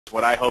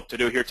what I hope to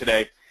do here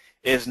today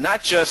is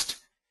not just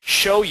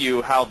show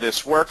you how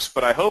this works,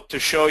 but I hope to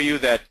show you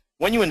that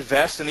when you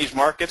invest in these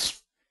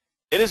markets,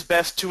 it is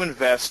best to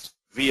invest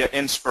via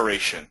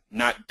inspiration,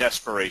 not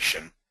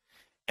desperation.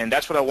 And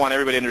that's what I want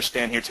everybody to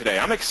understand here today.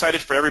 I'm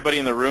excited for everybody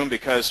in the room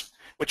because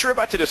what you're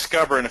about to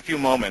discover in a few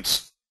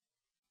moments,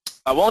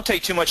 I won't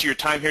take too much of your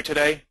time here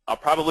today. I'll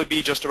probably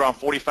be just around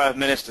 45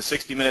 minutes to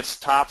 60 minutes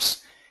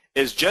tops,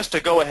 is just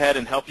to go ahead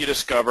and help you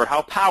discover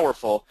how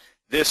powerful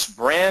this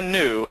brand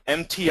new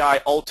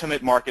MTI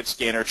Ultimate Market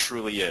Scanner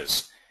truly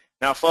is.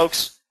 Now,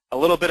 folks, a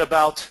little bit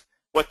about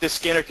what this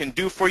scanner can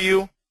do for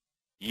you.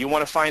 You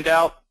want to find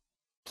out?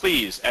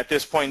 Please, at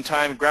this point in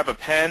time, grab a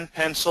pen,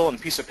 pencil,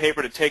 and piece of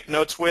paper to take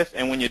notes with,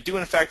 and when you do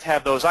in fact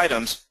have those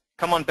items,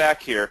 come on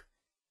back here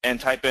and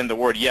type in the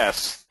word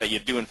yes, that you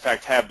do in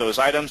fact have those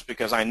items,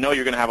 because I know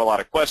you're going to have a lot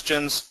of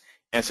questions,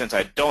 and since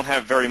I don't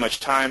have very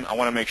much time, I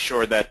want to make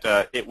sure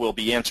that it will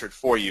be answered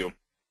for you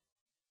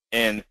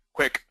in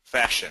quick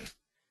fashion.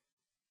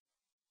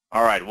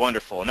 All right,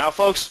 wonderful. Now,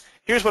 folks,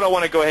 here's what I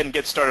want to go ahead and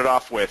get started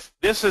off with.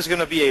 This is going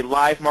to be a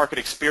live market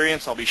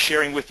experience. I'll be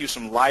sharing with you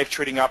some live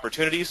trading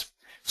opportunities.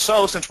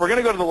 So since we're going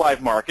to go to the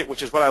live market,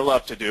 which is what I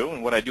love to do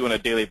and what I do on a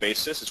daily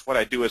basis, it's what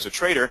I do as a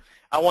trader,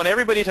 I want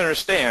everybody to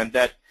understand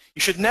that you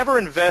should never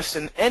invest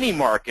in any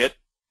market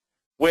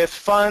with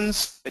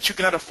funds that you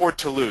cannot afford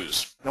to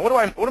lose. Now,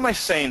 what am I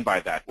saying by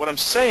that? What I'm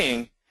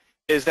saying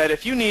is that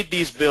if you need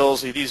these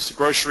bills, these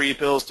grocery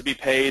bills to be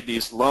paid,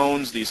 these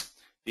loans, these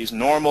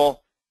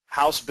normal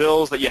house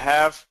bills that you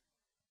have,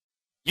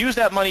 use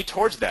that money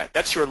towards that.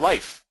 That's your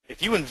life.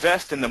 If you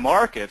invest in the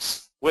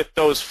markets with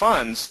those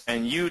funds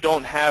and you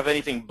don't have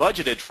anything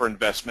budgeted for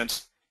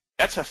investments,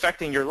 that's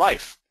affecting your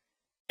life.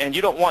 And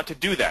you don't want to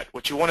do that.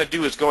 What you want to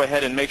do is go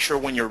ahead and make sure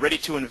when you're ready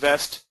to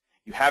invest,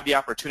 you have the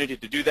opportunity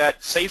to do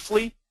that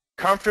safely,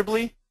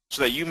 comfortably,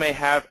 so that you may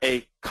have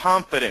a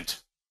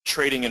confident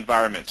trading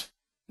environment,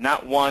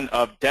 not one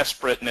of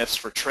desperateness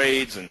for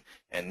trades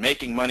and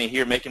making money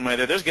here, making money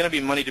there. There's going to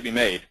be money to be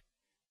made.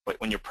 But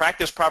when you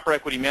practice proper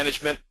equity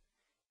management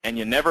and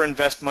you never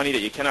invest money that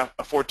you cannot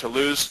afford to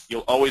lose,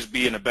 you'll always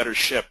be in a better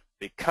ship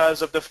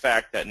because of the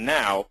fact that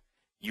now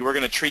you are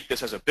going to treat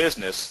this as a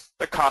business.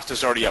 The cost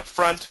is already up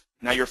front.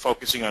 Now you're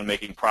focusing on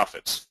making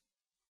profits.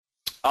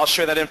 I'll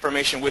share that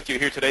information with you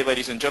here today,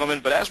 ladies and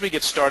gentlemen. But as we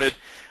get started,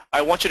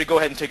 I want you to go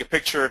ahead and take a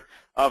picture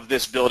of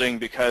this building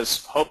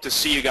because hope to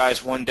see you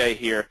guys one day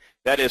here.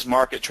 That is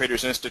Market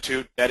Traders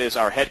Institute. That is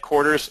our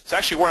headquarters. It's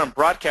actually where I'm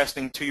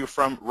broadcasting to you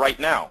from right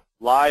now,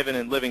 live and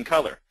in living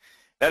color.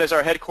 That is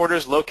our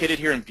headquarters located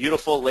here in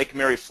beautiful Lake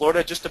Mary,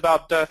 Florida, just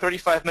about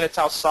 35 minutes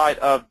outside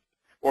of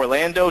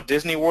Orlando,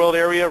 Disney World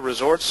area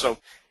resorts. So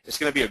it's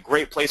going to be a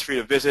great place for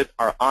you to visit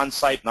our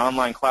on-site and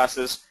online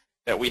classes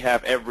that we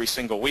have every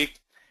single week.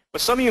 But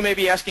some of you may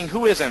be asking,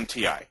 who is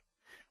MTI?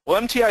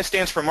 Well, MTI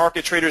stands for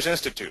Market Traders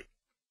Institute.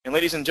 And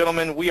ladies and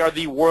gentlemen, we are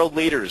the world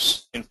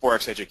leaders in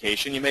Forex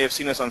education. You may have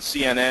seen us on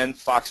CNN,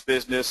 Fox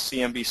Business,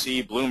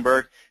 CNBC,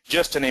 Bloomberg,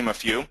 just to name a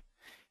few.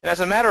 And as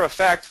a matter of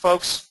fact,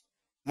 folks,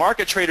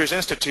 Market Traders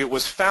Institute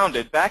was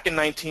founded back in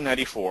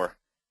 1994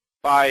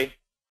 by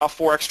a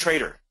Forex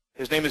trader.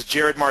 His name is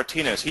Jared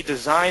Martinez. He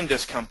designed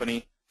this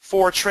company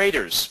for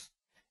traders.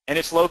 And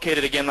it's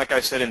located, again, like I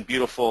said, in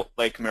beautiful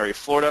Lake Mary,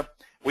 Florida.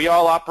 We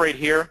all operate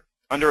here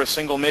under a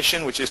single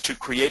mission, which is to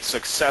create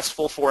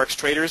successful Forex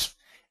traders.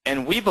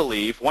 And we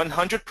believe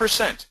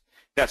 100%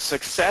 that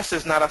success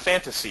is not a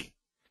fantasy.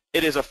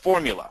 It is a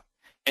formula.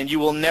 And you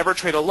will never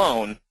trade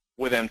alone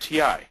with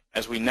MTI,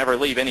 as we never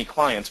leave any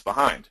clients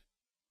behind.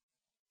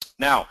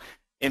 Now,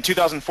 in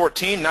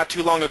 2014, not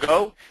too long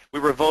ago, we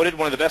were voted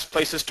one of the best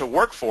places to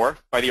work for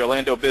by the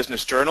Orlando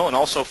Business Journal, and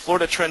also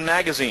Florida Trend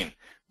Magazine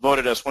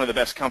voted us one of the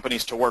best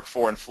companies to work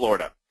for in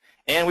Florida.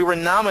 And we were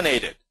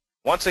nominated,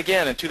 once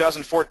again in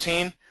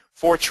 2014,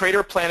 for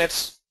Trader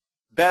Planet's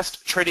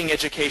Best Trading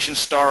Education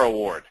Star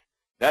Award.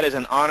 That is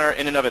an honor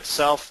in and of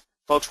itself.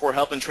 Folks, we're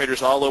helping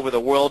traders all over the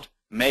world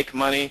make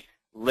money,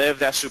 live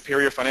that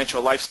superior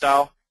financial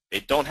lifestyle. They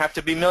don't have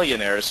to be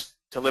millionaires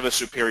to live a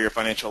superior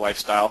financial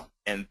lifestyle,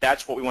 and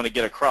that's what we want to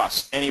get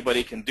across.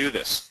 Anybody can do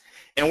this.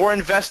 And we're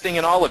investing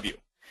in all of you.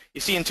 You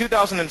see, in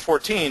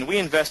 2014, we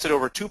invested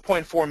over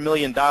 $2.4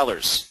 million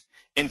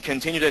in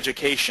continued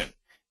education,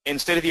 in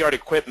state-of-the-art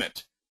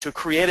equipment, to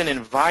create an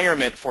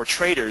environment for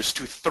traders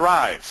to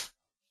thrive,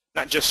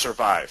 not just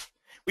survive.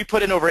 We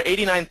put in over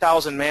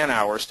 89,000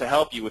 man-hours to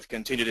help you with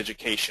continued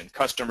education,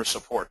 customer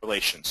support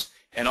relations,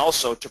 and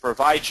also to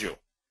provide you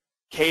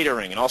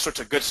catering and all sorts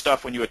of good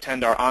stuff when you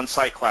attend our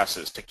on-site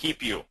classes to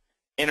keep you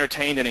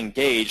entertained and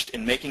engaged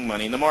in making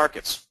money in the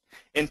markets.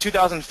 In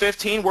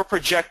 2015, we're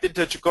projected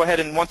to go ahead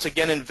and once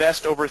again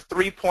invest over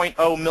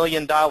 $3.0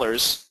 million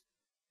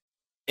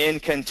in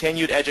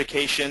continued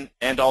education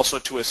and also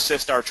to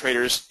assist our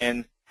traders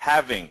in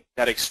having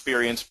that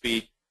experience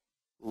be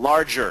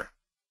larger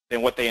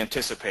than what they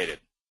anticipated.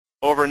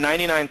 Over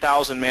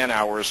 99,000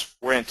 man-hours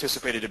we're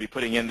anticipated to be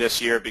putting in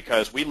this year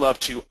because we love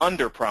to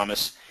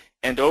under-promise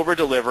and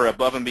over-deliver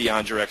above and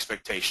beyond your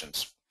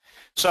expectations.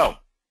 So,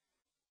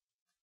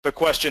 the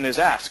question is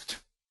asked,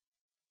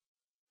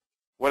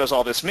 What does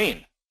all this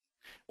mean?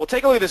 Well,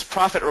 take a look at this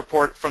profit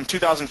report from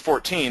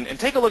 2014 and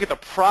take a look at the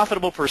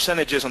profitable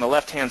percentages on the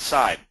left-hand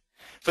side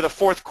for the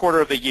fourth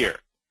quarter of the year.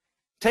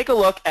 Take a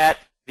look at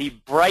the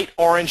bright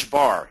orange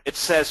bar. It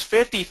says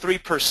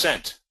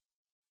 53%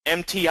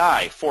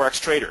 MTI Forex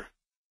trader,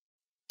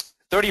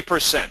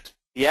 30%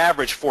 the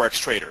average Forex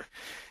trader.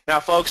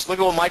 Now, folks, look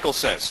at what Michael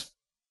says.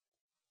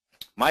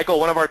 Michael,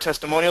 one of our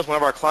testimonials, one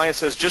of our clients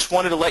says, just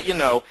wanted to let you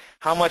know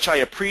how much I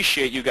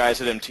appreciate you guys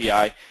at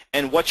MTI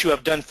and what you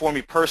have done for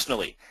me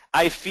personally.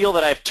 I feel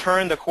that I've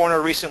turned the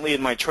corner recently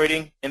in my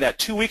trading, and that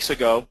 2 weeks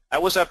ago, I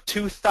was up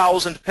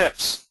 2,000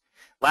 pips.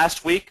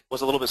 Last week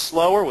was a little bit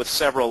slower with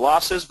several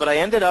losses, but I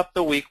ended up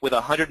the week with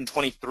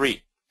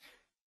 123.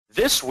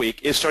 This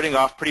week is starting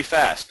off pretty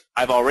fast.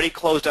 I've already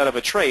closed out of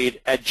a trade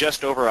at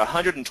just over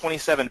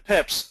 127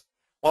 pips,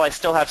 while I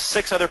still have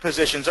 6 other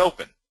positions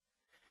open.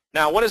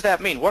 Now, what does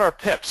that mean? What are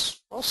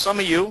pips? Well, some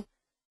of you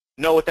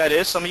know what that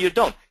is, some of you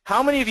don't.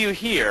 How many of you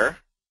here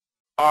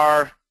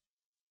are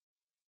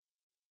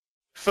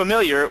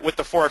familiar with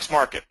the Forex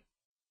market?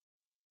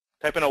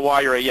 Type in a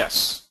Y or a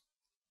yes.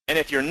 And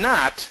if you're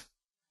not,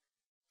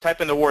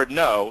 type in the word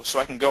no so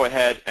I can go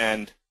ahead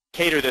and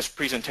cater this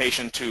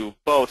presentation to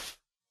both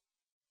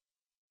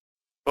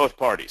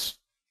parties.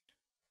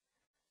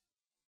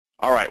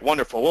 All right,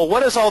 wonderful. Well,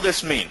 what does all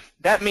this mean?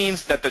 That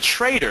means that the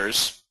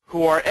traders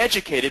who are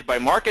educated by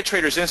Market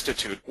Traders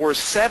Institute were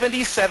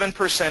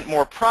 77%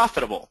 more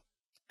profitable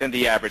than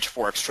the average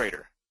Forex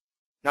trader.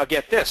 Now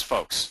get this,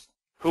 folks.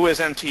 Who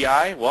is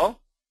MTI? Well,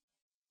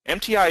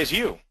 MTI is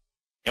you.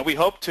 And we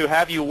hope to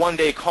have you one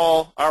day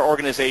call our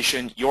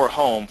organization your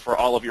home for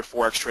all of your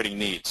Forex trading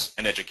needs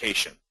and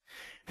education.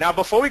 Now,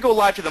 before we go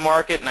live to the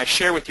market and I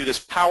share with you this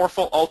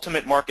powerful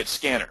ultimate market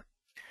scanner,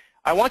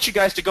 I want you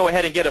guys to go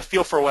ahead and get a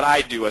feel for what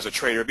I do as a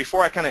trader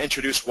before I kind of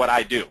introduce what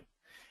I do.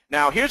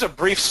 Now, here's a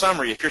brief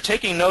summary. If you're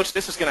taking notes,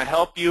 this is going to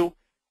help you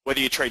whether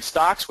you trade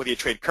stocks, whether you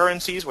trade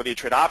currencies, whether you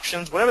trade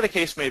options, whatever the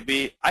case may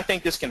be. I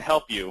think this can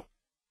help you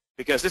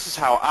because this is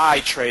how I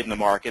trade in the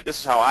market. This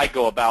is how I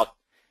go about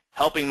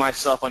helping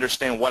myself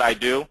understand what I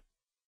do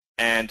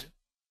and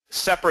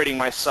separating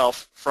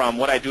myself from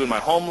what I do in my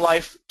home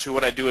life to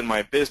what I do in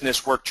my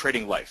business, work,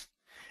 trading life.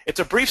 It's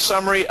a brief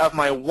summary of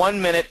my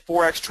 1-minute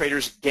Forex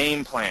trader's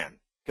game plan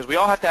because we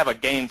all have to have a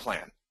game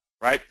plan,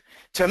 right?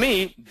 To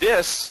me,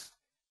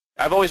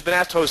 I've always been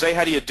asked, Jose,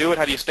 how do you do it?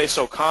 How do you stay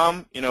so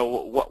calm? You know,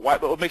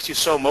 what makes you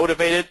so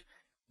motivated?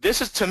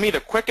 This is, to me, the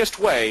quickest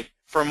way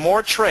for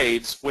more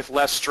trades with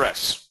less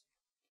stress.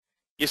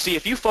 You see,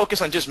 if you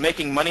focus on just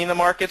making money in the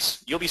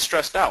markets, you'll be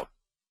stressed out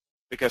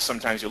because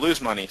sometimes you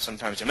lose money,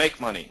 sometimes you make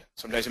money,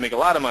 sometimes you make a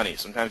lot of money,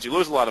 sometimes you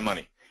lose a lot of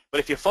money. But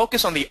if you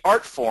focus on the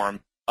art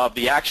form of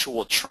the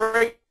actual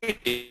trading,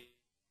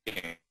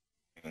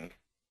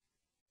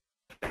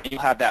 you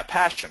have that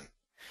passion.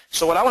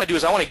 So what I want to do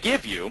is I want to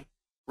give you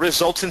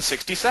results in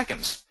 60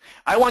 seconds.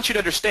 I want you to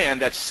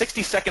understand that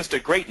 60 seconds to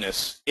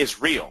greatness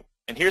is real.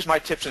 And here's my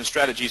tips and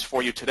strategies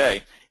for you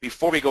today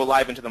before we go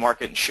live into the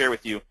market and share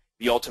with you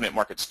the ultimate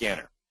market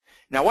scanner.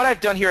 Now, what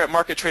I've done here at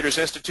Market Traders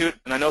Institute,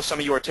 and I know some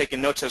of you are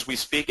taking notes as we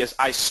speak, is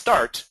I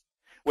start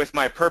with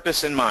my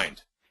purpose in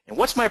mind. And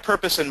what's my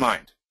purpose in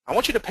mind? I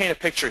want you to paint a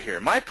picture here.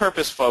 My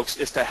purpose, folks,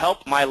 is to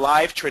help my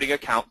live trading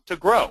account to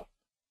grow.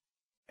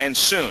 And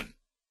soon.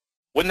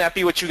 Wouldn't that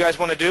be what you guys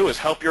want to do, is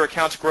help your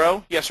accounts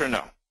grow? Yes or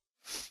no?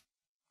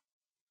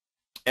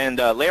 And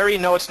Larry,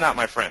 no, it's not,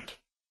 my friend.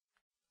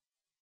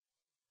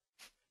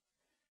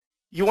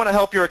 You want to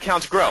help your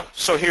accounts grow.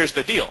 So here's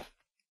the deal.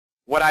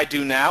 What I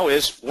do now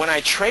is when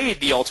I trade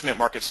the Ultimate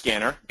Market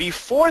Scanner,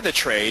 before the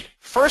trade,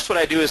 first what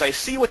I do is I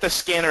see what the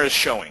scanner is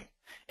showing.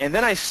 And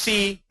then I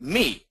see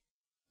me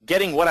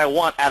getting what I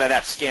want out of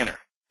that scanner.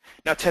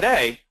 Now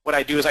today, what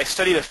I do is I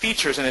study the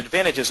features and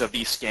advantages of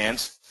these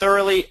scans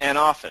thoroughly and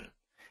often.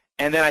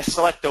 And then I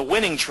select the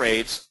winning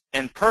trades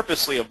and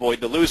purposely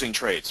avoid the losing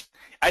trades.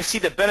 I see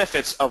the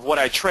benefits of what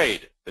I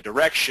trade, the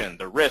direction,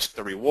 the risk,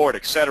 the reward,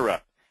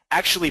 etc.,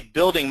 actually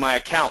building my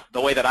account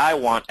the way that I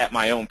want at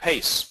my own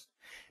pace.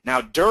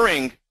 Now,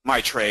 during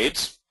my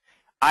trades,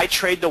 I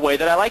trade the way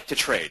that I like to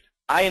trade.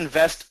 I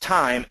invest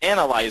time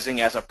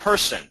analyzing as a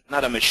person,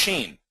 not a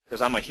machine,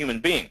 because I'm a human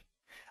being.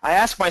 I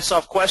ask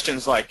myself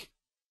questions like,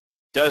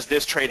 does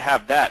this trade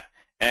have that?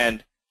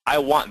 And I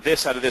want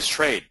this out of this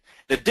trade.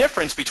 The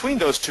difference between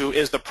those two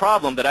is the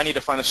problem that I need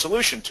to find a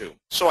solution to.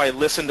 So I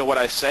listen to what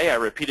I say, I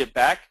repeat it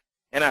back,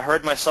 and I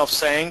heard myself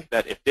saying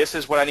that if this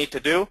is what I need to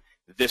do,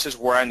 this is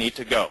where I need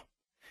to go.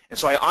 And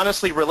so I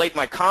honestly relate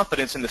my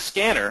confidence in the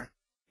scanner,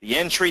 the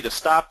entry, the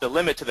stop, the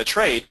limit to the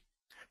trade,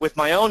 with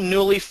my own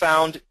newly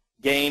found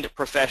gained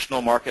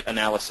professional market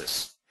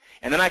analysis.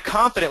 And then I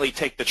confidently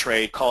take the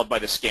trade called by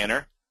the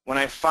scanner when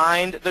I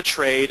find the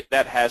trade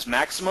that has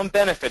maximum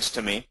benefits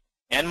to me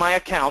and my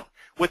account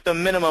with the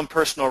minimum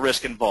personal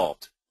risk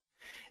involved.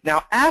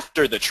 Now,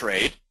 after the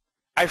trade,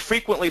 I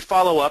frequently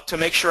follow up to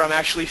make sure I'm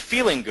actually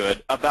feeling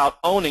good about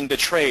owning the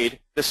trade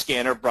the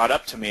scanner brought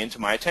up to me and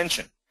to my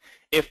attention.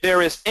 If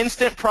there is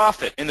instant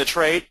profit in the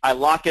trade, I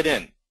lock it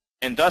in,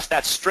 and thus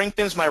that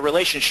strengthens my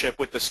relationship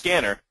with the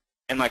scanner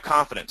and my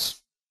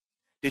confidence.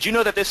 Did you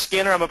know that this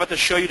scanner I'm about to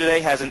show you today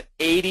has an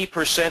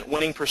 80%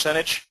 winning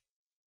percentage?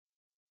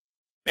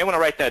 You may want to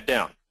write that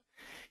down.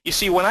 You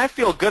see, when I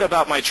feel good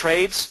about my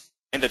trades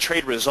and the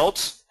trade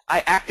results,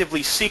 I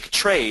actively seek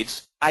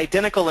trades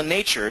identical in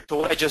nature to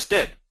what I just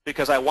did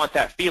because I want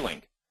that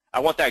feeling. I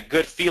want that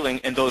good feeling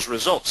in those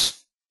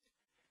results.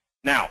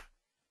 Now,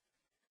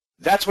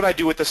 that's what I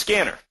do with the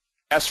scanner.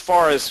 As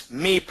far as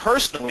me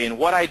personally and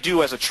what I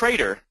do as a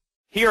trader,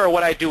 here are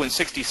what I do in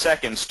 60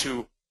 seconds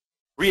to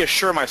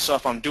reassure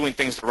myself I'm doing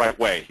things the right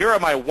way. Here are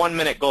my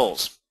 1-minute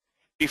goals.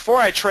 Before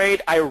I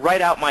trade, I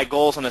write out my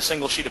goals on a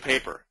single sheet of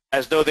paper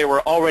as though they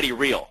were already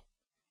real.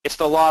 It's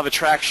the law of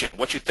attraction.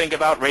 What you think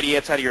about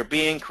radiates out of your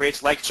being,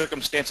 creates like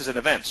circumstances and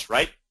events,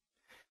 right?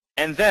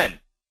 And then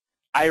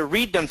I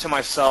read them to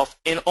myself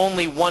in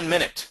only 1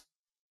 minute.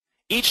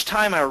 Each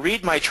time I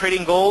read my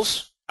trading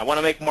goals, I want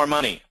to make more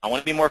money. I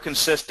want to be more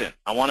consistent.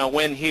 I want to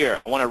win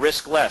here. I want to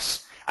risk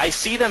less. I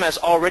see them as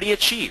already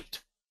achieved.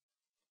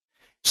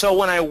 So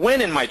when I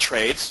win in my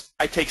trades,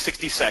 I take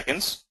 60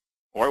 seconds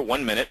or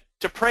 1 minute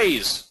to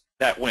praise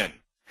that win.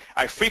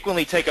 I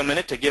frequently take a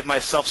minute to give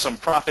myself some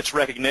profits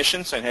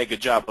recognition, saying, hey, good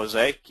job,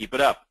 Jose, keep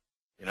it up.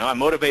 You know, I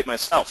motivate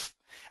myself.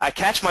 I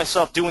catch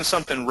myself doing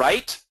something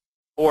right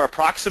or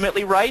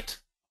approximately right,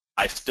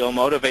 I still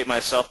motivate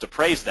myself to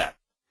praise that.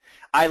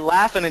 I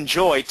laugh and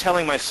enjoy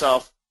telling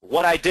myself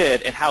what I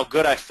did and how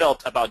good I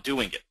felt about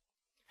doing it.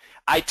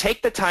 I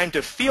take the time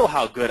to feel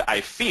how good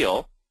I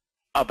feel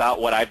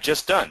about what I've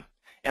just done,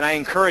 and I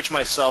encourage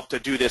myself to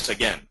do this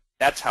again.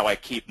 That's how I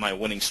keep my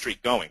winning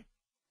streak going.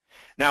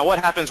 Now, what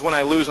happens when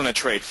I lose on a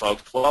trade,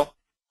 folks? Well,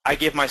 I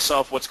give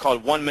myself what's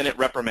called 1-minute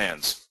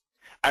reprimands.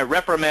 I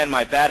reprimand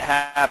my bad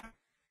habit.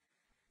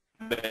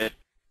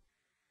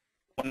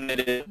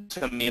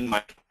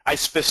 I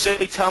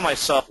specifically tell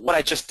myself what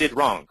I just did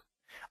wrong.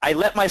 I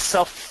let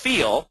myself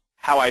feel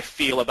how I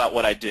feel about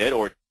what I did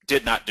or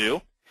did not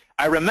do.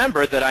 I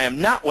remember that I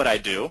am not what I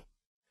do.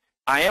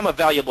 I am a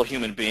valuable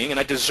human being, and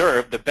I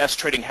deserve the best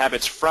trading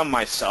habits from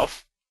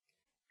myself.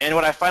 And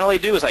what I finally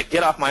do is I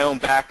get off my own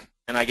back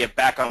and I get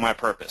back on my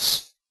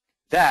purpose.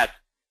 That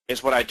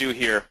is what I do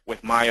here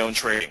with my own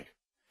trading.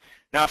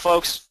 Now,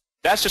 folks,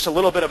 that's just a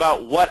little bit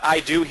about what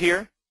I do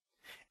here.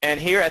 And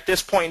here at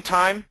this point in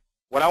time,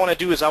 what I want to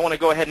do is I want to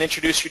go ahead and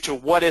introduce you to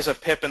what is a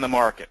PIP in the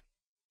market.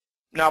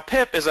 Now,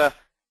 PIP is an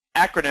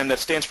acronym that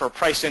stands for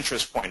price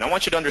interest point. I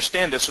want you to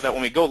understand this so that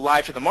when we go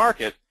live to the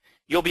market,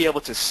 you'll be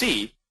able to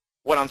see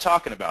what I'm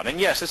talking about. And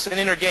yes, it's an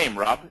inner game,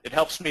 Rob. It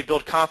helps me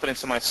build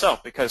confidence in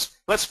myself because,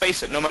 let's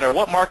face it, no matter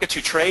what markets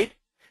you trade,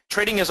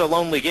 trading is a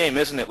lonely game,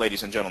 isn't it,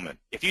 ladies and gentlemen?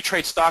 If you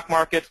trade stock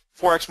market,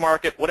 Forex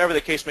market, whatever the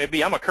case may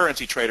be, I'm a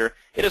currency trader,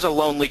 it is a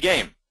lonely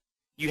game.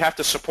 You have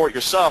to support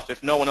yourself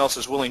if no one else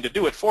is willing to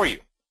do it for you.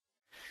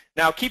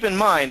 Now, keep in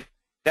mind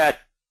that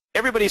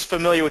everybody's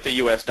familiar with the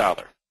U.S.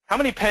 dollar. How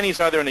many pennies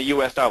are there in the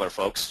U.S. dollar,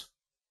 folks?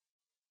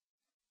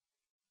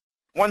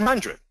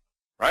 100,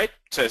 right?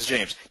 Says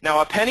James. Now,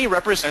 a penny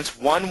represents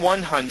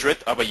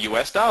 1/100th of a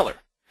U.S. dollar.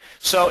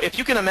 So if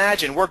you can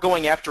imagine, we're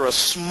going after a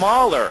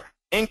smaller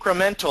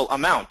incremental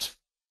amount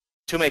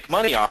to make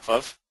money off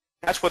of.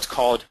 That's what's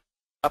called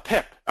a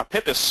PIP. A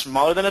PIP is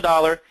smaller than a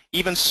dollar,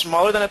 even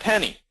smaller than a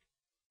penny.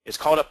 It's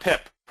called a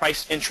PIP,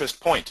 price interest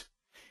point.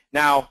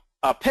 Now,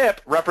 a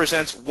PIP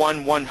represents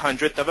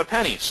 1/100th of a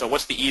penny. So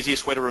what's the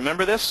easiest way to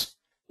remember this?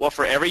 Well,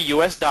 for every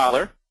U.S.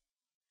 dollar,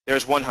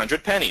 there's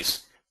 100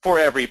 pennies. For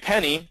every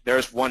penny,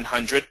 there's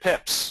 100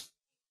 pips.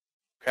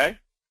 Okay?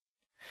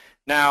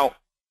 Now,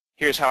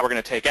 here's how we're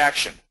going to take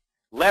action.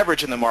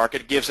 Leverage in the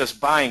market gives us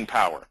buying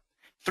power.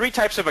 3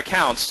 types of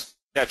accounts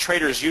that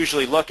traders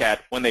usually look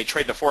at when they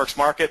trade the Forex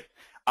market.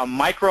 A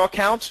micro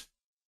account,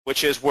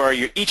 which is where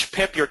each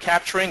pip you're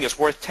capturing is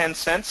worth 10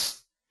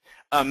 cents.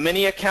 A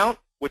mini account,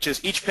 which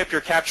is each pip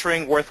you're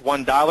capturing worth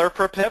 $1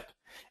 per pip.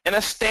 And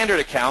a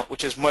standard account,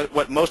 which is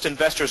what most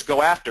investors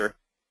go after,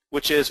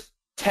 which is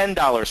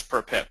 $10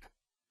 per pip.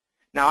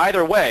 Now,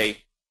 either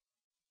way,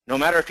 no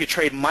matter if you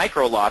trade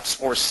micro lots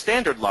or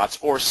standard lots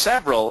or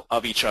several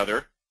of each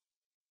other,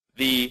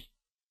 the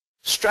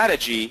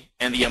strategy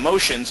and the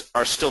emotions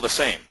are still the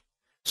same.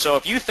 So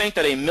if you think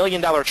that a $1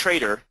 million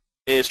trader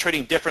is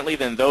trading differently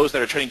than those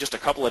that are trading just a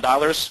couple of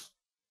dollars,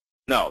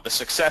 no, the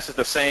success is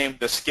the same,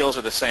 the skills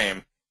are the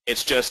same.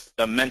 It's just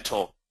the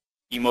mental,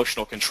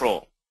 emotional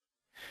control.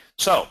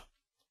 So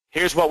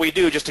here's what we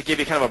do just to give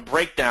you kind of a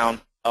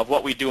breakdown of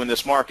what we do in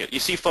this market. You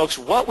see, folks,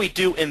 what we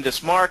do in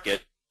this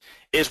market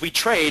is we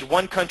trade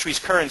one country's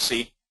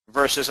currency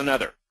versus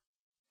another.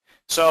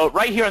 So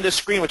right here on this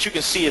screen, what you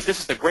can see is this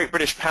is the Great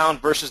British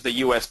Pound versus the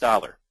U.S.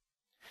 dollar.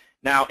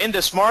 Now, in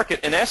this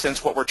market, in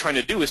essence, what we're trying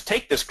to do is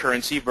take this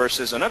currency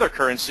versus another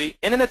currency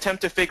in an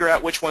attempt to figure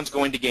out which one's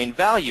going to gain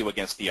value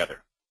against the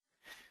other.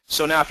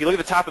 So now, if you look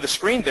at the top of the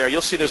screen there,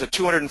 you'll see there's a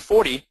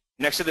 240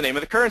 next to the name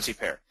of the currency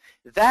pair.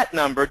 That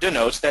number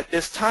denotes that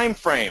this time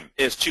frame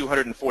is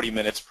 240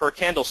 minutes per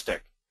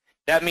candlestick.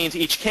 That means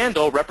each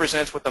candle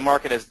represents what the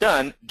market has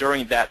done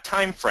during that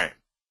time frame.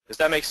 Does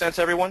that make sense,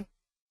 everyone?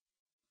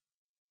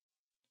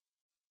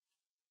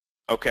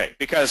 Okay,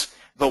 because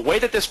the way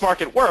that this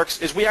market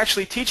works is we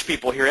actually teach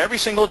people here every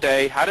single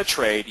day how to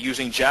trade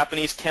using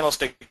Japanese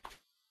candlestick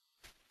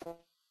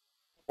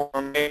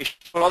formation.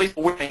 All these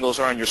weird angles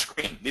are on your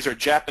screen. These are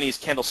Japanese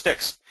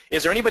candlesticks.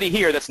 Is there anybody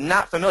here that's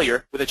not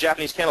familiar with a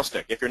Japanese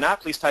candlestick? If you're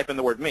not, please type in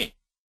the word me.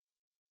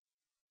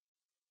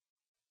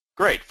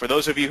 Great. For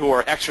those of you who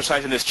are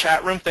exercising this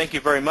chat room, thank you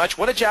very much.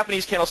 What a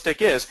Japanese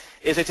candlestick is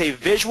it's a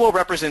visual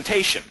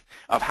representation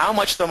of how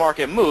much the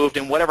market moved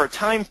in whatever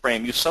time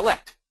frame you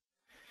select.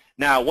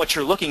 Now, what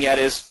you're looking at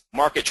is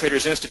Market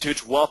Traders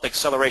Institute's Wealth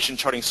Acceleration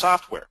Charting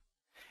software.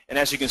 And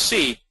as you can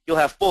see, you'll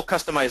have full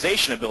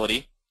customization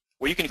ability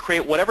where you can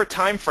create whatever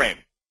time frame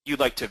you'd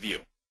like to view.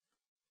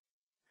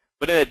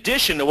 But in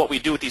addition to what we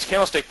do with these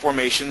candlestick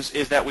formations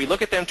is that we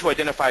look at them to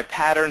identify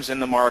patterns in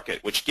the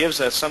market, which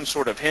gives us some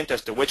sort of hint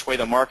as to which way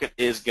the market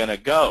is going to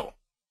go.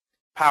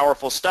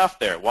 Powerful stuff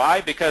there. Why?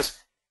 Because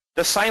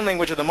the sign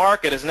language of the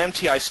market, as an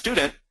MTI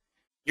student,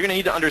 you're going to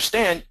need to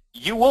understand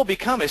you will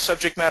become a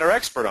subject matter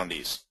expert on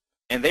these.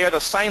 And they are the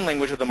sign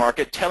language of the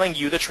market telling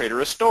you, the trader,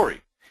 a story.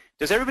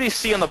 Does everybody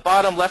see on the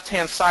bottom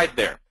left-hand side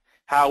there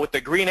how with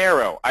the green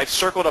arrow I've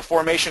circled a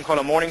formation called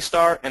a morning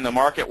star and the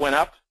market went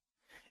up?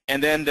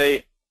 And then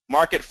the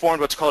market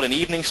formed what's called an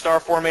evening star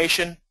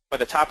formation by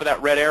the top of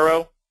that red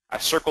arrow. I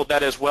circled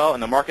that as well,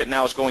 and the market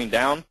now is going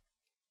down.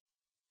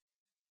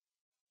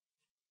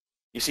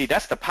 You see,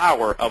 that's the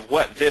power of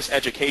what this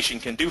education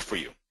can do for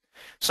you.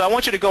 So I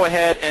want you to go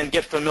ahead and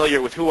get familiar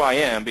with who I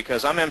am,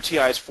 because I'm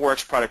MTI's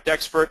Forex product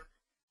expert.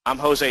 I'm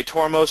Jose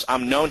Tormos.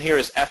 I'm known here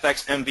as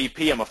FX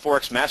MVP. I'm a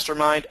Forex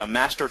mastermind, a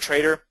master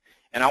trader,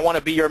 and I want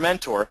to be your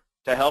mentor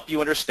to help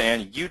you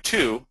understand you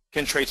too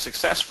can trade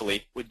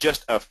successfully with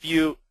just a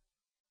few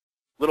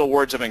little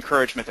words of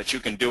encouragement that you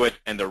can do it,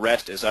 and the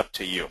rest is up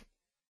to you.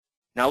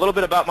 Now, a little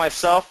bit about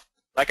myself.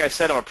 Like I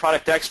said, I'm a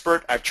product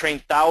expert. I've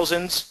trained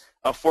thousands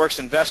of Forex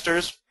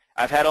investors.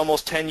 I've had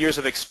almost 10 years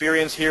of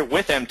experience here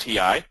with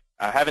MTI.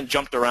 I haven't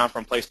jumped around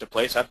from place to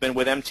place. I've been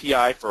with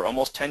MTI for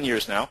almost 10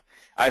 years now.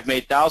 I've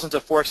made thousands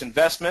of Forex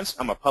investments.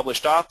 I'm a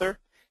published author,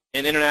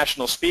 an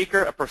international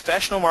speaker, a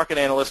professional market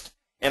analyst,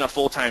 and a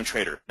full-time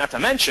trader. Not to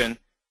mention,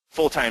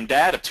 full-time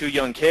dad of 2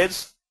 young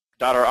kids,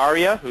 daughter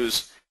Aria,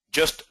 who's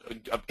just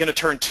going to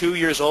turn 2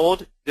 years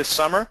old this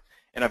summer,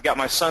 and I've got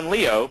my son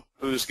Leo,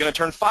 who's going to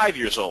turn 5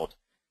 years old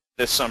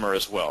this summer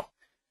as well.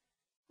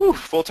 Whew,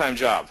 full-time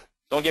job.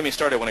 Don't get me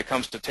started when it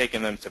comes to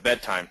taking them to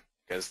bedtime,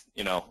 because,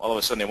 you know, all of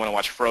a sudden they want to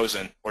watch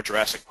Frozen or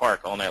Jurassic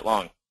Park all night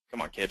long.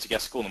 Come on, kids, you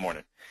got school in the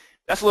morning.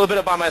 That's a little bit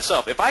about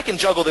myself. If I can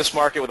juggle this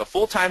market with a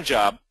full-time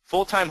job,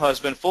 full-time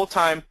husband,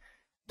 full-time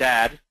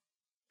dad,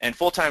 and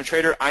full-time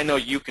trader, I know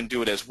you can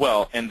do it as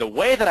well. And the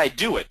way that I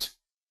do it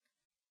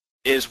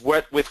is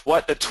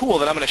the tool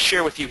that I'm going to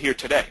share with you here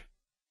today.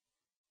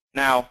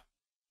 Now,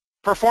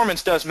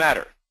 performance does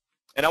matter.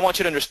 And I want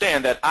you to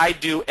understand that I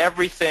do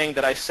everything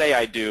that I say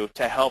I do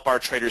to help our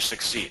traders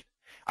succeed.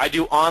 I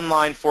do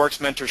online Forex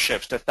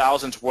mentorships to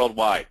thousands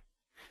worldwide.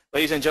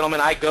 Ladies and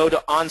gentlemen, I go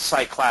to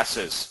on-site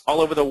classes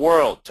all over the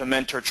world to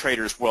mentor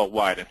traders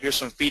worldwide. And here's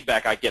some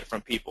feedback I get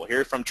from people.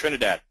 Here from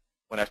Trinidad,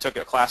 when I took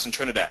a class in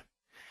Trinidad.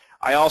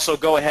 I also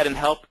go ahead and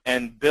help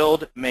and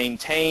build,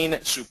 maintain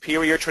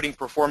superior trading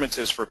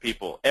performances for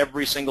people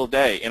every single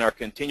day in our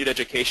continued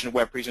education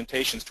web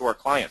presentations to our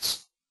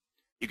clients.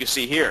 You can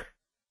see here,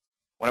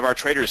 one of our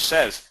traders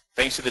says,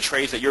 thanks to the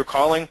trades that you're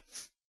calling,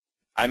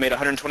 I made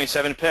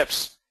 127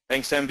 pips.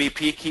 Thanks to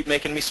MVP, keep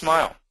making me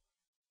smile.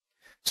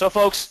 So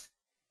folks,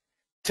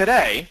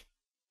 today,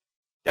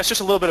 that's just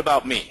a little bit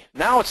about me.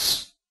 Now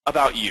it's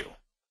about you.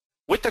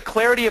 With the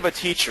clarity of a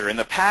teacher and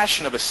the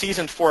passion of a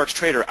seasoned Forex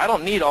trader, I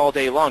don't need all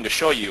day long to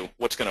show you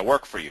what's going to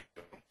work for you.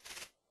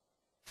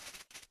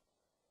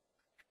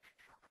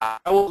 I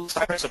will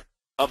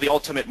of the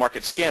ultimate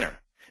market scanner.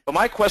 But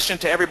my question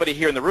to everybody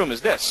here in the room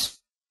is this.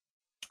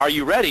 Are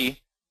you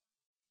ready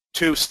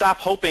to stop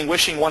hoping,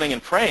 wishing, wanting,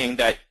 and praying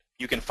that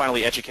you can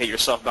finally educate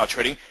yourself about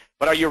trading,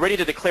 but are you ready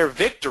to declare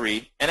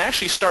victory and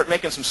actually start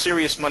making some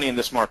serious money in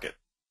this market?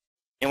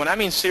 And when I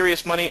mean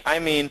serious money, I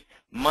mean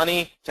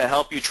money to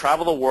help you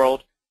travel the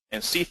world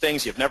and see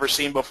things you've never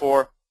seen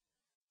before.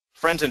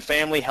 Friends and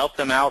family, help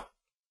them out.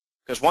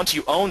 Because once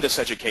you own this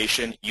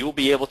education, you'll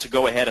be able to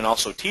go ahead and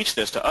also teach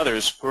this to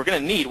others who are going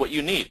to need what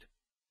you need.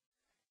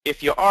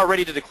 If you are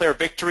ready to declare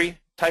victory,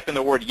 type in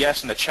the word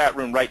yes in the chat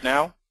room right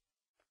now,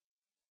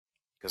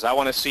 because I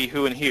want to see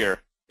who in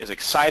here is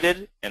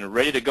excited and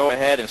ready to go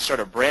ahead and start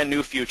a brand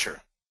new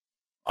future.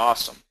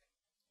 Awesome.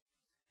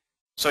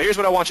 So here's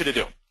what I want you to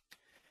do.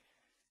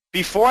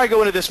 Before I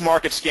go into this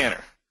market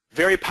scanner,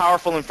 very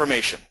powerful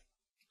information,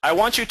 I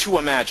want you to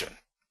imagine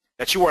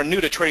that you are new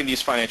to trading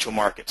these financial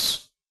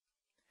markets.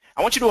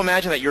 I want you to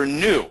imagine that you're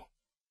new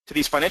to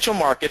these financial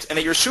markets and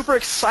that you're super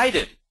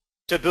excited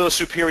to build a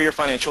superior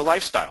financial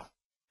lifestyle.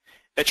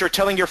 That you're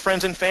telling your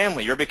friends and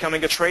family you're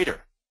becoming a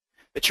trader.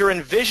 That you're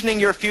envisioning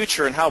your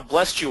future and how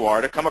blessed you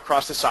are to come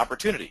across this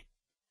opportunity.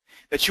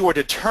 That you are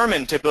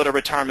determined to build a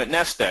retirement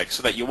nest egg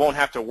so that you won't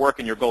have to work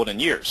in your golden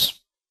years.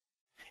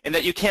 And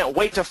that you can't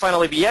wait to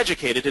finally be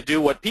educated to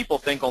do what people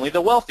think only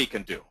the wealthy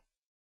can do.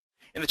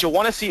 and that you'll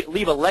want to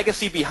leave a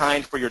legacy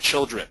behind for your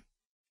children,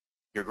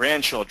 your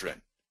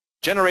grandchildren,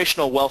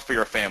 generational wealth for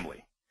your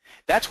family.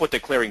 That's what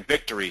declaring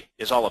victory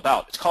is all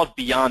about. It's called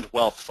beyond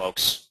wealth,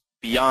 folks,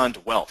 beyond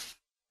wealth.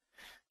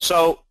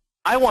 So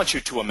I want you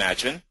to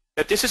imagine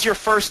that this is your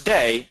first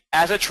day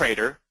as a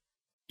trader.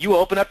 You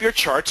open up your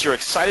charts, you're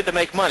excited to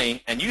make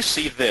money, and you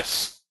see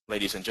this,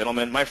 ladies and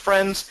gentlemen. My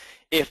friends,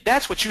 if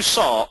that's what you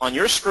saw on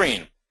your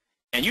screen,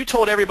 and you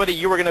told everybody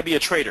you were going to be a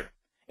trader,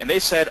 and they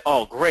said,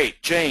 oh,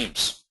 great,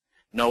 James,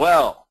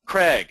 Noel,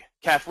 Craig,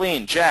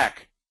 Kathleen,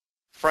 Jack,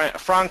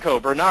 Franco,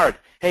 Bernard,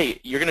 hey,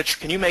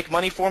 can you make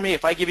money for me?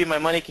 If I give you my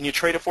money, can you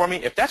trade it for me?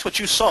 If that's what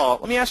you saw,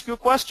 let me ask you a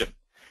question.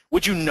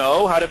 Would you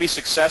know how to be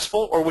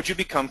successful, or would you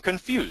become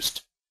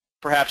confused?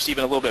 Perhaps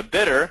even a little bit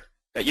bitter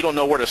that you don't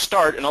know where to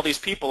start, and all these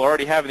people are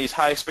already having these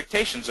high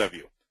expectations of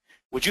you.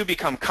 Would you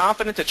become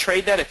confident to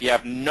trade that if you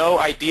have no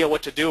idea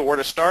what to do or where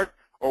to start,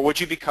 or would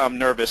you become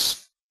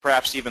nervous,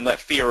 perhaps even let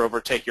fear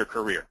overtake your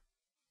career?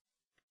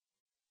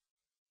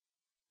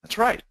 That's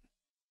right.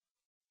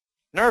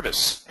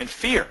 Nervous and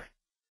fear,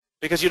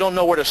 because you don't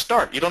know where to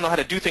start. You don't know how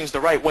to do things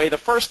the right way the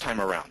first time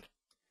around.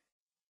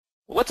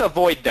 Well, let's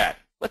avoid that.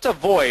 Let's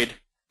avoid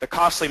the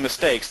costly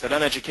mistakes that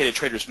uneducated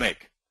traders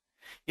make.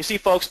 You see,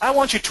 folks, I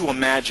want you to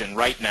imagine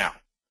right now,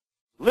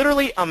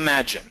 literally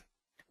imagine,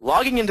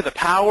 logging into the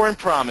power and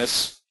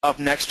promise of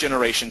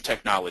next-generation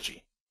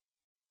technology.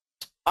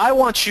 I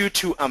want you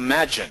to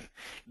imagine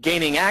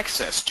gaining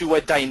access to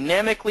a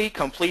dynamically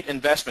complete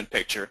investment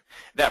picture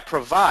that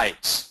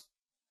provides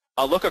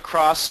a look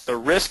across the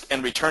risk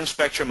and return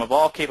spectrum of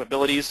all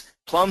capabilities,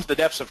 plumbs the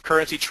depths of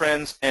currency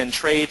trends, and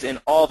trades in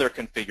all their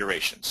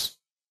configurations.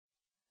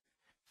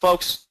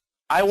 Folks,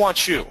 I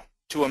want you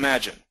to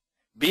imagine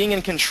being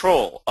in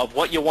control of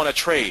what you want to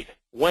trade,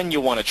 when you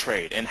want to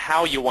trade, and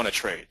how you want to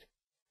trade.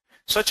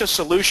 Such a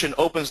solution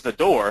opens the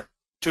door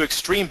to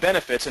extreme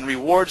benefits and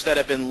rewards that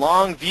have been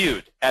long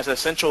viewed as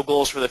essential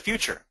goals for the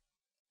future.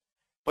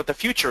 But the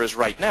future is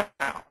right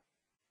now.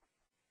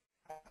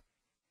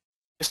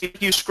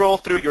 If you scroll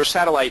through your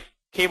satellite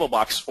cable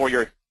box or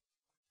your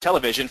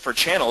television for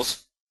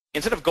channels,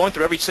 instead of going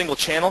through every single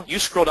channel, you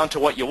scroll down to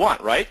what you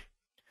want, right?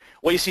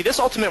 Well, you see, this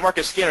Ultimate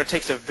Market Scanner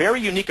takes a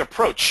very unique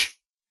approach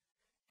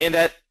in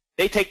that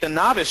they take the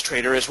novice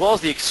trader as well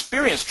as the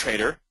experienced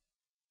trader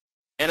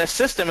and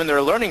assist them in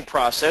their learning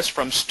process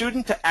from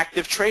student to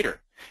active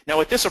trader. Now,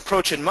 with this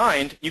approach in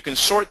mind, you can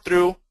sort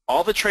through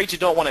all the trades you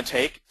don't want to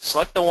take,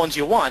 select the ones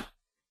you want,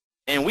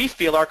 and we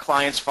feel our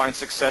clients find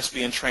success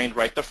being trained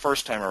right the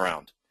first time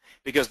around,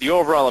 because the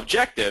overall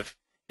objective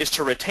is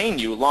to retain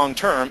you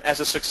long-term as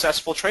a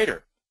successful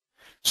trader.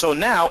 So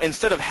now,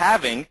 instead of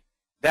having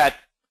that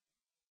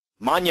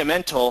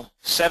monumental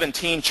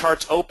 17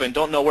 charts open,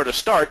 don't know where to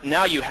start,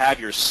 now you have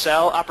your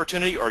sell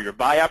opportunity or your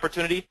buy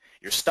opportunity,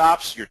 your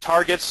stops, your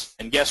targets,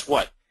 and guess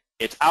what?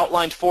 It's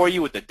outlined for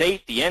you with the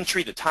date, the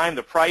entry, the time,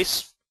 the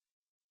price.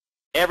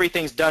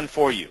 Everything's done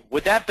for you.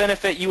 Would that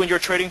benefit you and your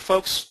trading,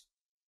 folks?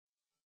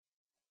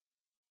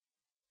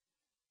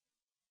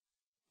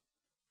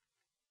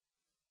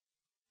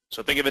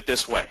 So think of it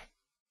this way.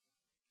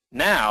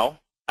 Now,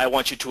 I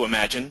want you to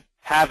imagine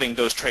having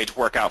those trades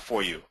work out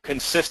for you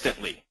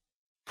consistently,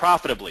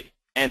 profitably,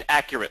 and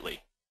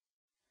accurately.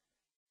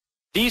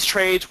 These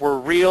trades were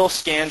real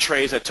scan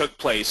trades that took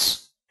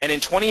place, and in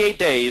 28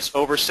 days,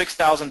 over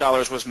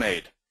 $6,000 was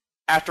made.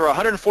 After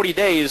 140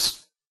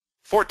 days,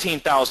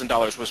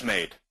 $14,000 was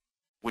made.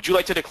 Would you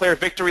like to declare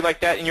victory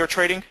like that in your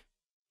trading?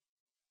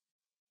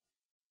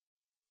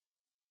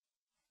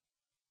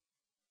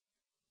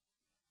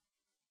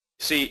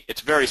 See,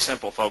 it's very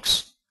simple,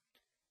 folks.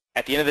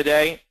 At the end of the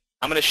day,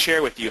 I'm going to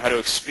share with you how to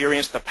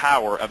experience the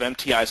power of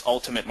MTI's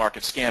Ultimate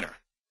Market Scanner.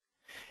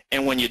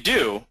 And when you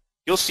do,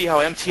 you'll see how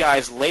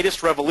MTI's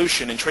latest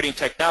revolution in trading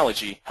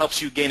technology helps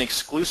you gain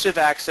exclusive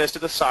access to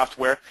the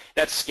software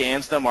that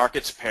scans the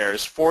market's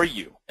pairs for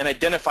you and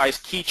identifies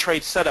key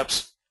trade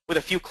setups with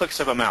a few clicks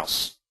of a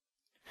mouse.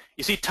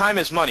 You see, time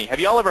is money. Have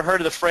you all ever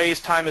heard of the phrase,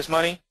 time is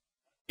money?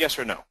 Yes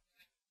or no?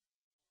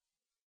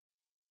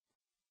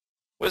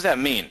 What does that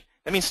mean?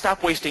 That means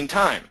stop wasting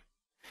time.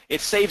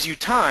 It saves you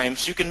time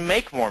so you can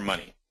make more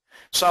money.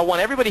 So I want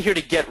everybody here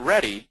to get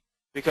ready,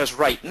 because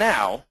right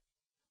now,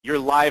 your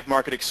live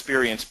market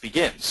experience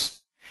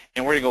begins.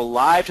 And we're going to go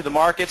live to the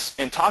markets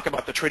and talk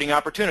about the trading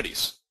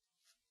opportunities.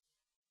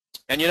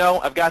 And you know,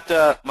 I've got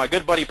my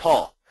good buddy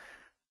Paul.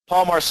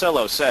 Paul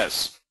Marcello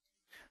says,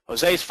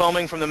 Jose's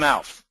foaming from the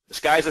mouth. This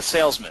guy's a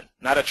salesman,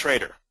 not a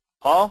trader.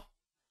 Paul,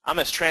 I'm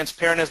as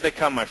transparent as they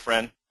come, my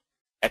friend.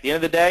 At the end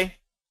of the day,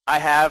 I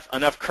have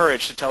enough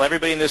courage to tell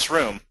everybody in this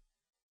room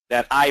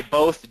that I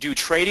both do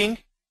trading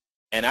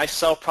and I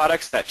sell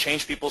products that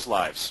change people's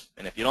lives.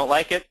 And if you don't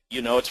like it,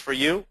 you know it's for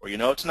you or you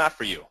know it's not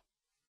for you.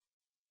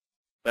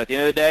 But at the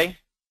end of the day,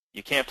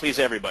 you can't please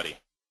everybody.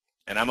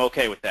 And I'm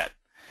okay with that.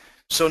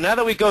 So now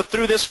that we go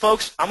through this,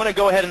 folks, I'm going to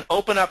go ahead and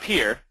open up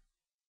here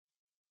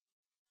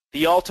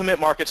the Ultimate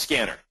Market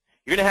Scanner.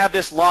 You're going to have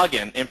this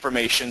login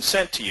information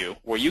sent to you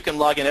where you can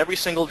log in every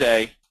single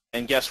day,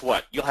 and guess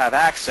what? You'll have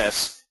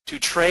access to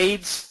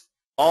trades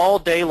all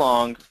day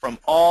long from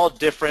all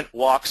different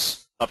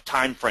walks of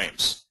time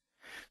frames.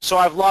 So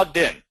I've logged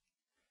in.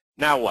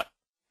 Now what?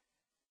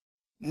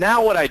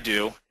 Now what I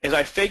do is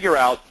I figure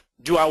out,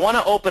 do I want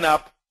to open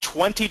up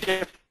 20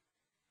 different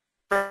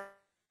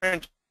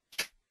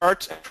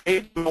charts and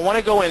trades? Do I want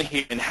to go in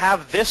here and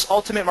have this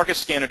ultimate market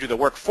scanner do the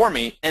work for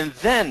me, and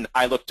then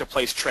I look to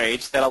place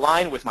trades that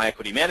align with my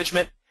equity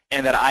management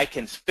and that I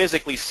can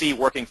physically see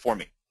working for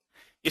me?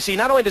 You see,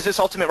 not only does this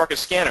ultimate market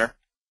scanner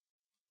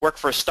work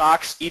for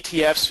stocks,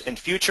 ETFs, and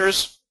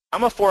futures,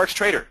 I'm a Forex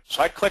trader,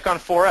 so I click on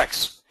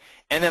Forex.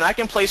 And then I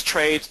can place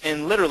trades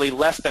in literally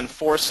less than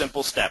 4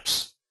 simple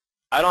steps.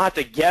 I don't have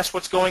to guess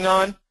what's going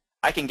on.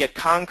 I can get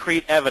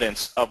concrete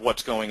evidence of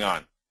what's going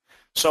on.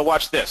 So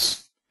watch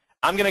this.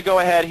 I'm going to go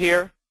ahead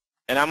here,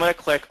 and I'm going to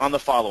click on the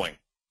following.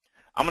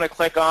 I'm going to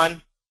click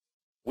on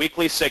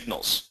weekly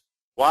signals.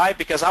 Why?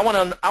 Because I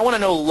want to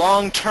know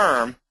long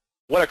term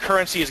what a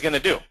currency is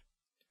going to do.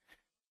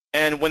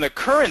 And when the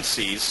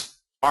currencies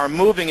are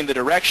moving in the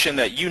direction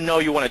that you know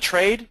you want to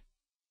trade,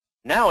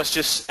 now it's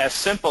just as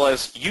simple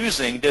as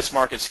using this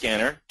market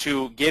scanner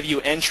to give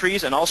you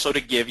entries and also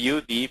to give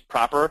you the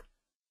proper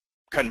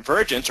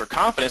convergence or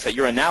confidence that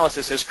your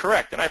analysis is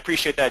correct. And I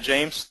appreciate that,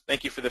 James.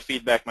 Thank you for the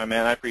feedback, my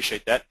man. I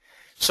appreciate that.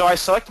 So I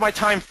select my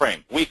time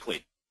frame,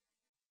 weekly.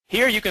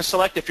 Here you can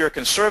select if you're a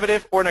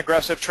conservative or an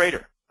aggressive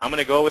trader. I'm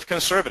going to go with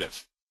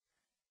conservative.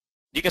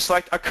 You can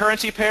select a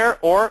currency pair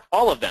or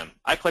all of them.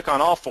 I click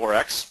on all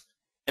Forex.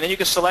 And then you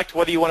can select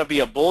whether you want to be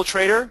a bull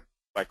trader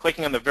by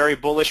clicking on the very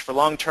bullish for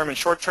long-term and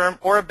short-term,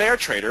 or a bear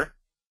trader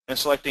and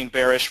selecting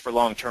bearish for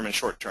long-term and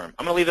short-term.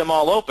 I'm going to leave them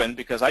all open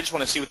because I just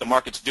want to see what the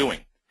market's doing.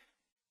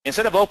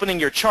 Instead of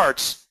opening your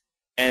charts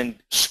and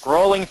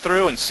scrolling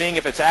through and seeing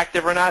if it's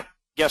active or not,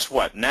 guess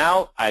what?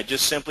 Now I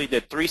just simply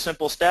did 3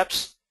 simple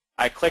steps.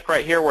 I click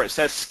right here where it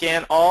says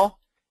Scan All,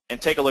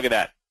 and take a look at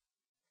that.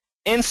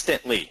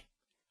 Instantly,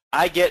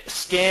 I get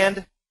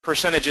scanned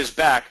percentages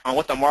back on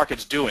what the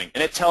market's doing,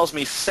 and it tells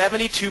me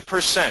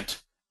 72%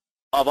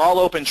 of all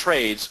open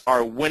trades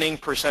are winning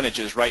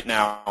percentages right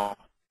now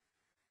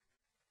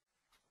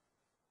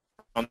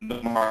on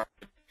the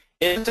market.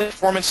 It's a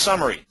performance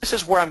summary. This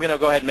is where I'm going to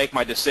go ahead and make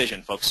my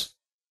decision, folks,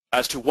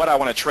 as to what I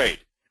want to trade.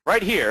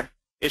 Right here,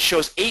 it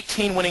shows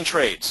 18 winning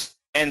trades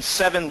and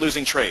 7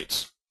 losing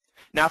trades.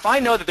 Now, if I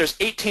know that there's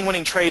 18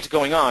 winning trades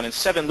going on and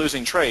 7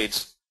 losing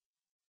trades,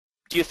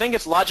 do you think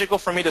it's logical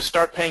for me to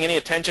start paying any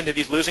attention to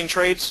these losing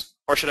trades,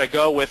 or should I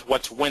go with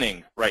what's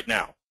winning right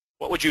now?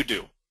 What would you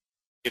do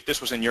if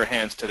this was in your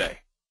hands today?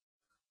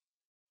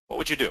 What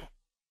would you do?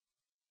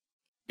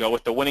 Go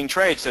with the winning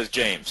trade, says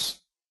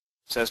James,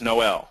 says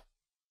Noel,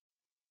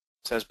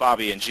 says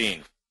Bobby and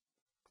Jean.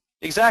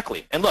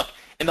 Exactly. And look,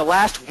 in the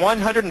last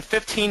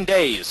 115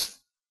 days,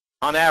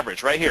 on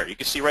average, right here, you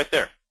can see right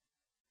there,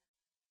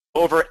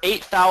 over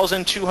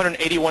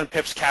 8,281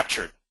 pips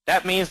captured.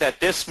 That means that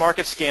this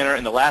market scanner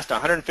in the last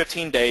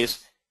 115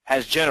 days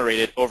has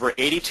generated over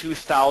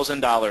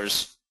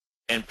 $82,000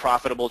 in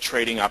profitable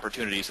trading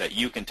opportunities that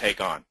you can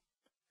take on.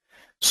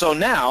 So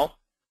now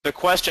the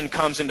question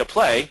comes into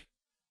play,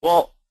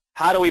 well,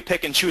 how do we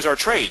pick and choose our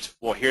trades?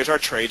 Well, here's our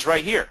trades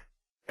right here.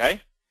 Okay?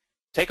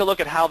 Take a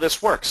look at how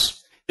this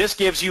works. This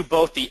gives you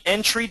both the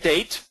entry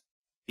date,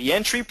 the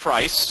entry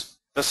price,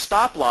 the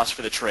stop loss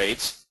for the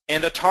trades,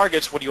 and the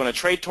targets, what do you want to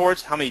trade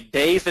towards, how many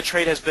days the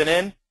trade has been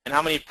in, and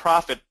how many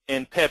profit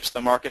in pips the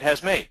market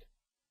has made.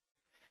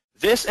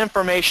 This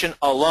information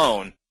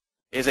alone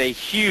is a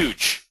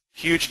huge,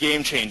 huge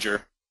game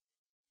changer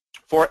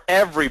for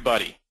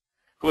everybody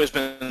who has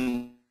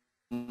been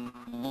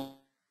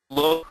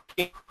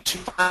looking to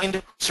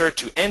find, search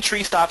to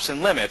entry, stops,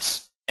 and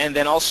limits, and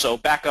then also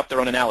back up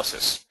their own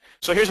analysis.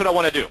 So here's what I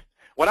want to do.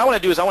 What I want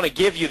to do is I want to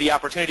give you the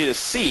opportunity to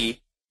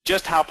see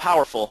just how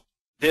powerful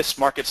this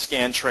market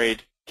scan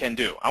trade can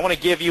do. I want to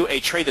give you a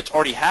trade that's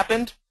already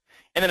happened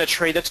and then a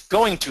trade that's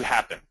going to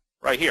happen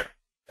right here.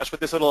 That's what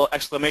this little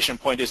exclamation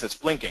point is that's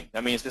blinking.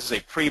 That means this is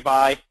a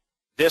pre-buy.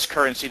 This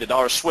currency, the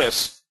dollar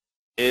Swiss,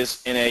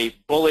 is in a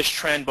bullish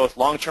trend, both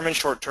long-term and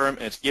short-term,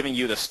 and it's giving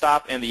you the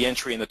stop and the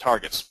entry and the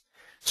targets.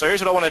 So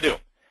here's what I want to do.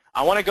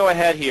 I want to go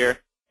ahead here,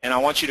 and I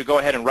want you to go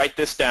ahead and write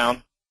this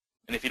down.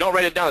 And if you don't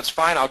write it down, it's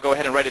fine. I'll go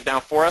ahead and write it down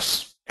for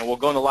us, and we'll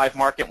go in the live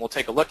market and we'll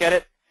take a look at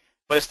it.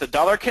 But it's the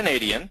dollar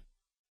Canadian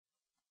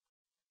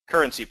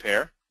currency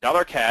pair,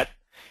 dollar CAD,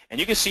 and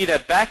you can see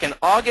that back in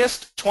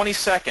August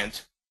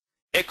 22nd,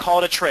 it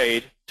called a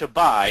trade to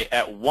buy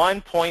at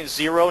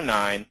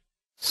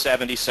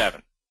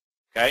 1.0977.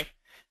 Okay?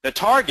 The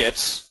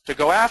targets to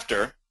go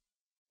after,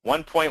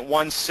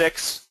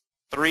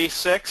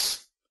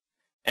 1.1636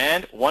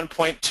 and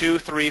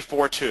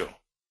 1.2342.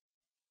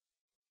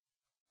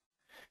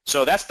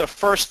 So that's the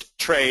first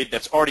trade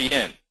that's already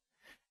in.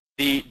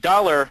 The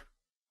dollar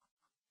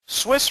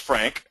Swiss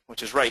franc,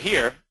 which is right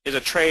here, is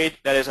a trade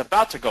that is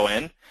about to go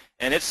in,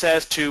 and it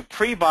says to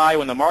pre-buy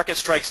when the market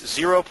strikes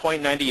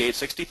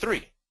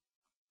 0.9863.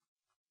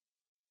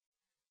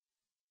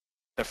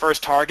 The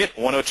first target,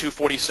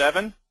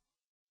 102.47.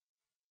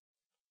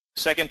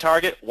 Second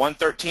target,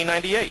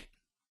 113.98.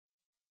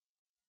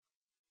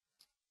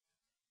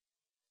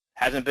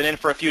 Hasn't been in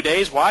for a few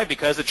days. Why?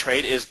 Because the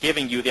trade is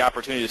giving you the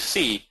opportunity to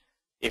see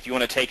if you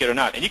want to take it or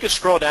not. And you can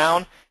scroll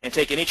down and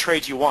take any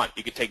trades you want.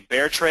 You could take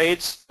bear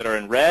trades that are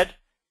in red.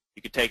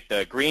 You could take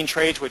the green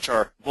trades, which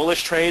are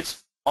bullish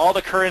trades. All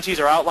the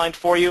currencies are outlined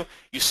for you.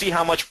 You see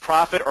how much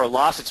profit or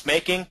loss it's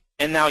making,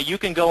 and now you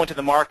can go into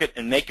the market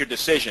and make your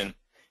decision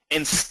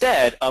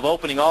instead of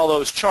opening all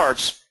those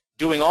charts,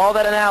 doing all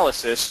that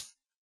analysis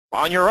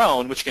on your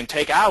own, which can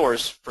take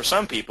hours for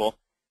some people,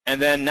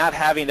 and then not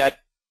having that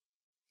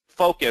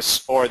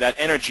focus or that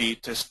energy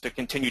to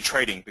continue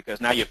trading because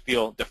now you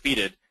feel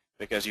defeated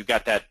because you've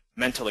got that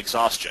mental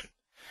exhaustion.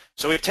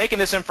 So we've taken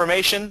this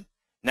information.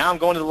 Now I'm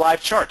going to the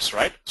live charts,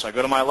 right? So I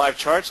go to my live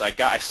charts.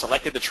 I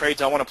selected the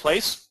trades I want to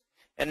place,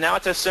 and now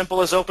it's as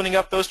simple as opening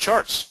up those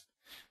charts.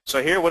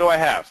 So here, what do I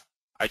have?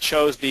 I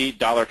chose the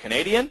dollar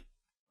Canadian,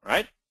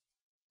 right?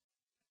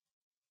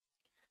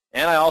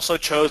 And I also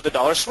chose the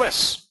dollar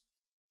Swiss.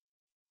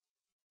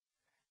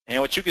 And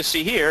what you can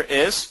see here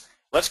is,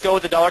 let's go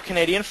with the dollar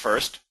Canadian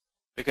first,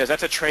 because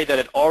that's a trade that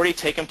had already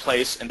taken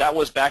place, and that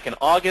was back in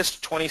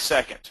August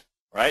 22nd,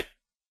 right?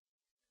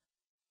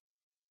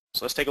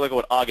 So let's take a look at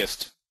what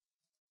August,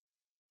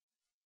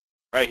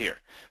 right here.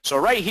 So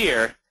right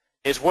here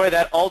is where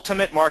that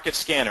ultimate market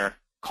scanner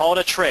called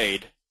a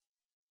trade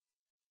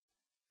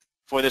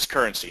for this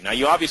currency. Now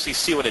you obviously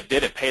see what it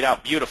did. It paid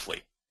out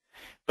beautifully.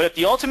 But if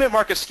the ultimate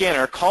market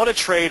scanner called a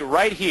trade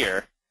right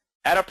here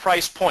at a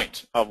price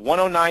point of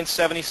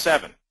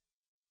 109.77,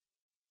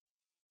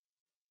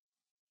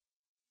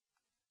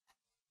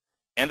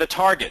 and the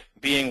target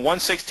being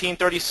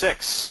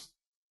 116.36,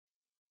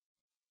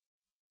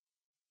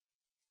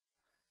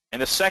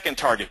 and the second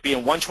target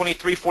being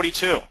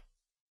 123.42,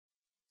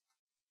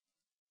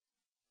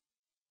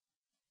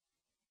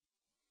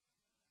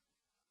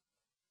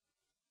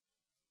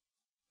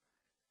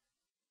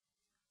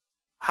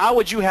 how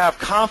would you have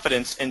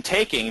confidence in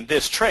taking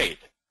this trade?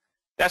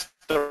 That's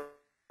the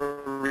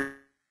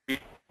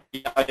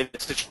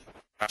situation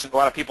a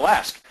lot of people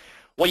ask.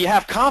 Well, you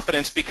have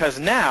confidence because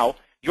now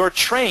you're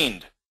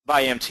trained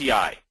by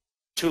MTI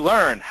to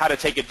learn how to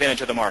take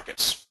advantage of the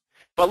markets.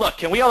 But look,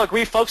 can we all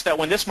agree, folks, that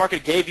when this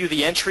market gave you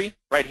the entry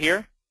right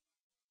here,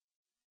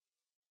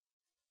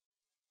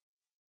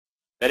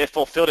 that it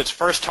fulfilled its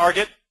first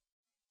target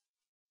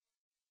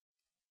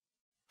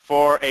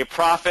for a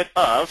profit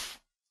of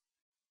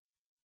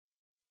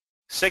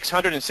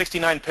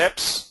 669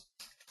 pips,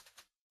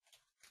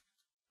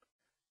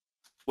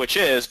 which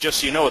is, just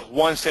so you know, with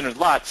one standard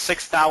lot,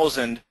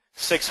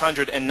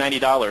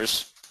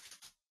 $6,690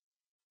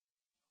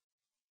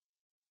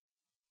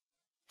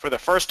 for the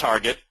first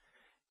target.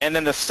 And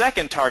then the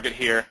second target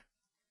here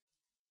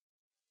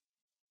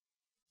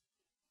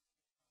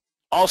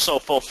also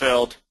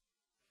fulfilled,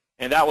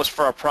 and that was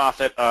for a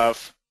profit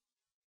of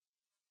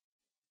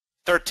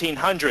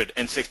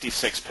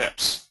 1,366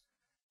 pips.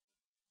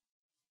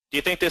 Do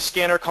you think this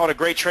scanner called a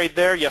great trade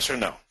there? Yes or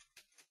no?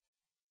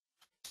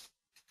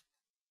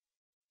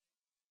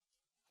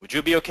 Would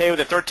you be okay with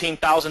a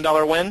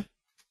 $13,000 win?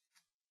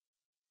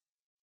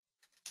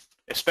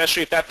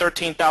 Especially if that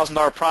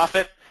 $13,000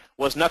 profit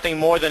was nothing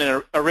more than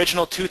an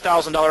original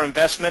 $2,000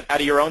 investment out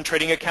of your own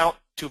trading account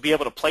to be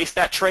able to place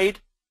that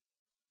trade?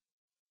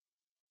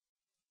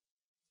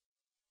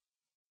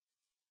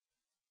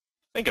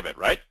 Think of it,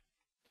 right?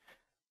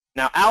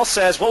 Now, Al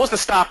says, what was the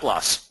stop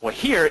loss? Well,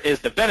 here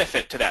is the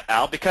benefit to that,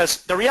 Al,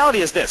 because the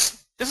reality is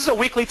this. This is a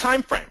weekly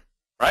time frame,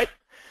 right?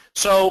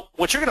 So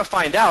what you're going to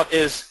find out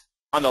is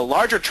on the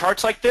larger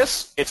charts like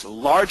this, it's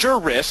larger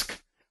risk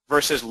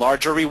versus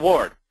larger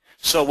reward.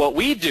 So what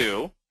we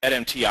do at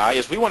MTI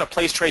is we want to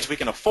place trades we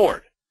can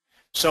afford.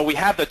 So we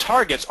have the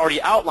targets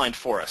already outlined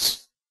for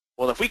us.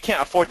 Well, if we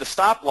can't afford the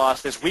stop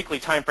loss this weekly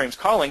time frame's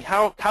calling,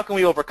 how can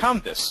we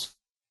overcome this,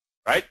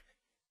 right?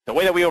 The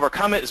way that we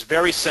overcome it is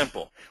very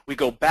simple. We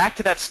go back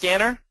to that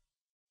scanner,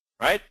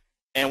 right?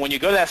 And when you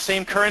go to that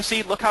same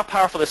currency, look how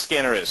powerful this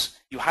scanner is.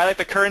 You highlight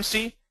the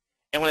currency,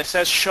 and when it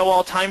says show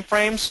all time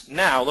frames,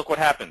 now look what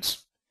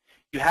happens.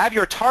 You have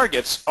your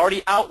targets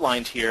already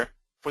outlined here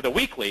for the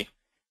weekly,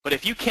 but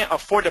if you can't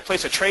afford to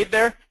place a trade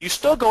there, you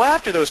still go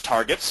after those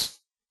targets,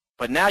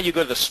 but now you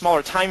go to the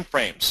smaller time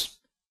frames,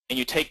 and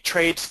you take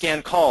trade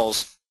scan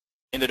calls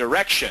in the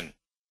direction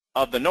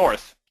of the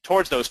north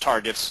towards those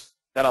targets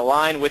that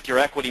align with your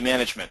equity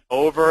management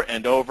over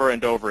and over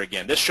and over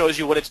again. This shows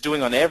you what it's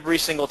doing on every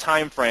single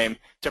time frame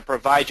to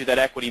provide you that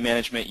equity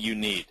management you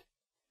need.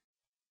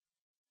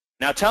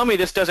 Now tell me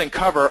this doesn't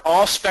cover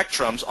all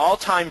spectrums, all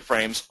time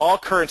frames, all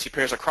currency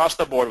pairs across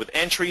the board with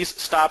entries,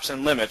 stops,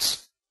 and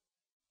limits,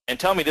 and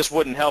tell me this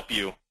wouldn't help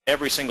you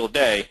every single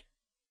day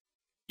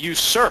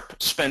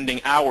usurp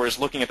spending hours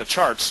looking at the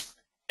charts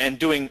and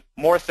doing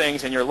more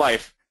things in your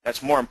life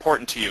that's more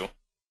important to you.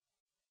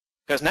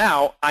 Because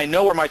now I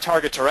know where my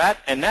targets are at,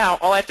 and now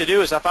all I have to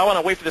do is if I want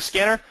to wait for the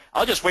scanner,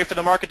 I'll just wait for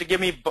the market to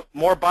give me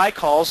more buy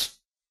calls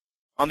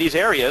on these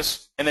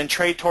areas and then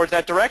trade towards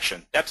that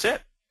direction. That's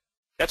it.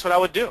 That's what I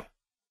would do.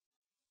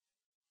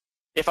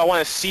 If I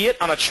want to see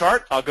it on a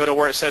chart, I'll go to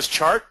where it says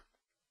chart,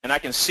 and I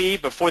can see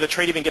before the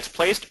trade even gets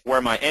placed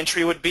where my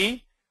entry would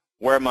be,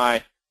 where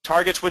my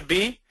targets would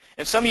be.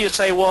 And some of you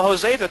say, well,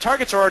 Jose, the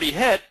targets are already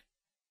hit.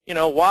 You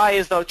know, why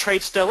is the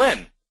trade still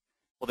in?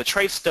 Well, the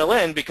trade's still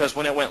in because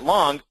when it went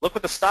long, look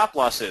what the stop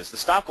loss is. The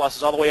stop loss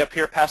is all the way up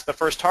here past the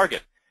first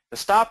target. The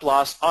stop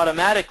loss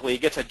automatically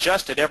gets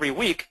adjusted every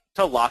week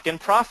to lock in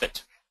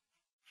profit.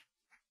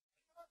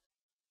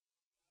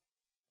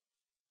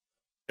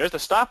 There's the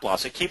stop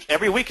loss. It keeps,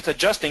 every week it's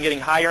adjusting,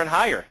 getting higher and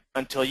higher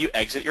until you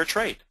exit your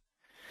trade.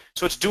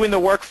 So it's doing the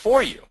work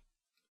for you.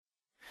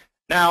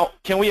 Now,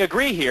 can we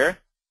agree here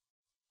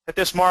that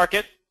this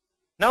market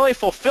not only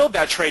fulfilled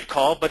that trade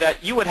call, but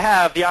that you would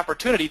have the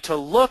opportunity to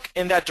look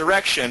in that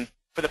direction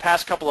for the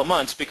past couple of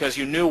months because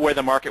you knew where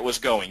the market was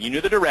going. You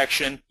knew the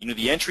direction, you knew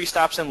the entry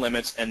stops and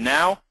limits, and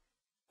now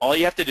all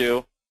you have to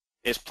do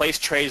is place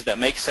trades that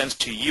make sense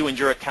to you and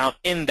your account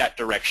in that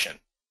direction.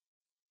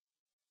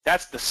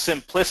 That's the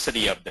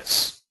simplicity of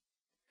this.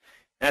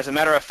 And as a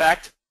matter of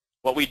fact,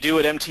 what we do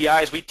at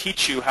MTI is we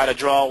teach you how to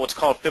draw what's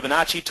called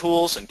Fibonacci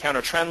tools and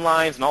counter trend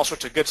lines and all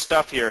sorts of good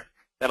stuff here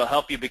that'll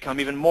help you become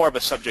even more of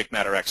a subject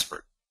matter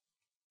expert.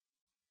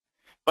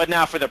 But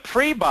now for the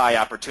pre-buy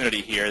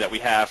opportunity here that we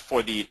have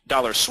for the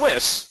dollar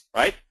Swiss,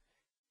 right?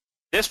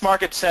 This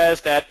market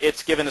says that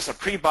it's given us a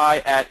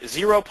pre-buy at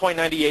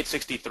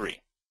 0.9863.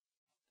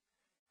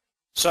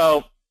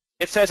 So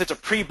it says it's a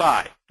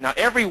pre-buy. Now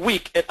every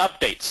week it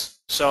updates.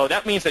 So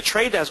that means the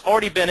trade has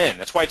already been in.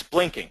 That's why it's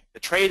blinking. The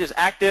trade is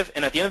active,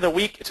 and at the end of the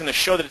week, it's going to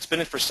show that it's been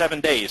in for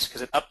 7 days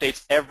because it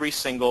updates every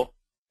single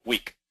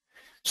week.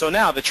 So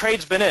now the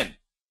trade's been in,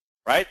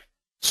 right?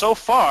 So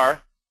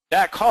far,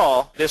 that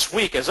call this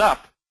week is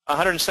up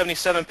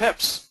 177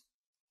 pips.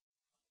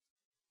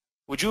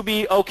 Would you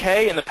be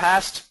okay in the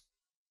past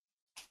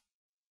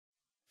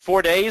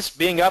 4 days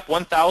being up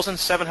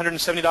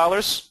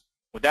 $1,770?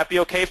 Would that be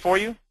okay for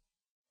you?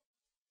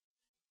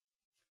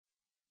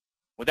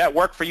 Would that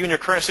work for you in your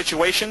current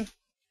situation?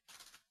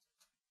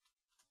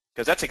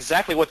 Because that's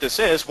exactly what this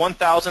is,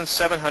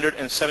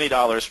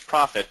 $1,770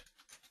 profit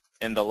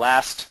in the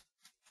last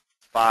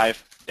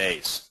 5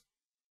 days.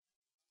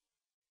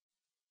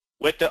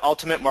 With the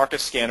Ultimate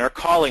Market Scanner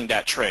calling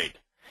that trade.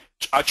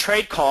 A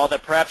trade call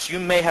that perhaps you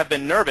may have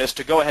been nervous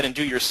to go ahead and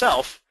do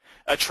yourself,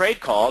 a trade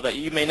call that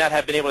you may not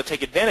have been able to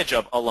take advantage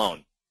of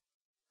alone.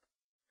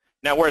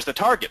 Now, where's the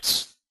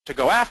targets to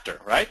go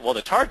after, right? Well,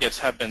 the targets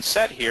have been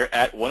set here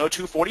at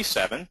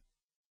 102.47, which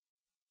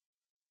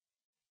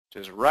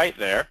is right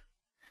there,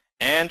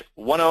 and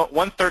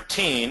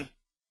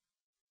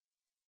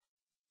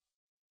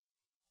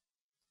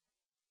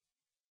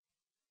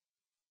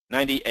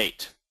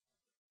 113.98.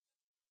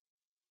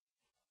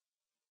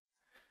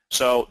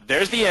 So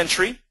there's the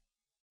entry.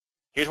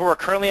 Here's where we're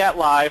currently at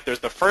live. There's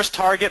the first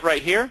target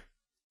right here,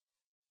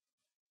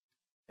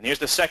 and here's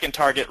the second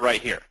target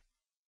right here.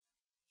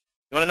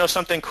 You want to know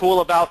something cool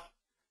about,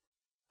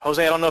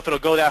 Jose, I don't know if it'll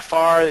go that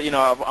far. You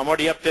know, I'm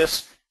already up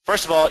this.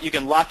 First of all, you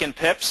can lock in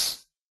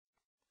pips.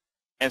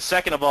 And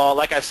second of all,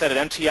 like I said, at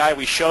MTI,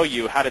 we show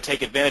you how to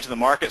take advantage of the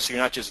market so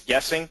you're not just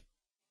guessing,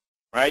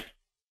 right?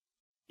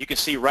 You can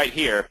see right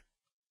here,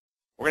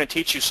 we're going to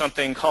teach you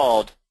something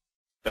called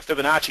the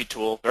Fibonacci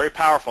tool. Very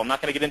powerful. I'm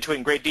not going to get into it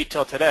in great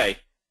detail today,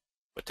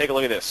 but take a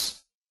look at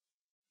this.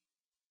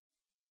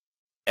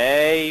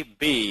 A,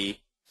 B,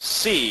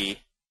 C.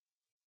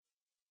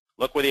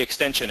 Look where the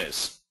extension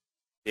is.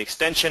 The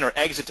extension or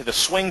exit to the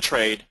swing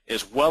trade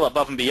is well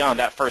above and beyond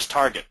that first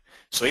target.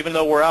 So even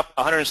though we're up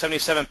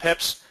 177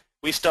 pips,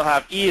 we still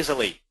have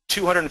easily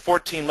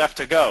 214 left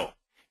to go.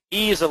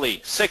 Easily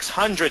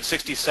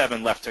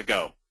 667 left to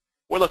go.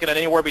 We're looking at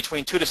anywhere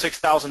between $2,000 to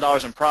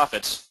 $6,000 in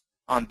profits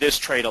on this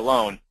trade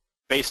alone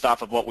based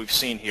off of what we've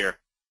seen here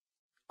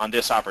on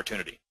this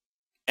opportunity.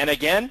 And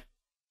again,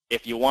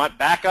 if you want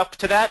backup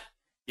to that,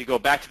 you go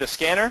back to the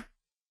scanner,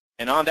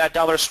 and on that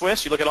dollar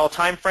Swiss, you look at all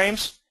time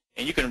frames,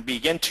 and you can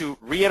begin to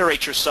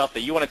reiterate yourself that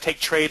you want to take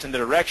trades in the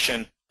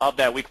direction of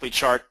that weekly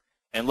chart.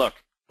 And look,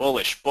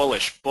 bullish,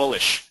 bullish,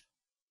 bullish.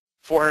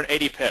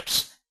 480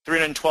 pips,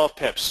 312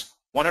 pips,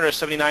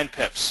 179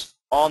 pips,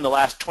 all in the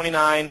last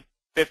 29,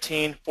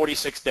 15,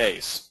 46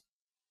 days.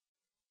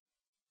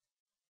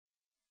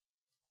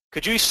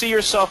 Could you see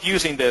yourself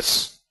using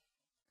this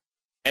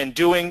and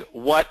doing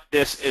what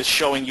this is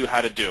showing you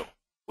how to do,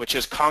 which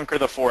is conquer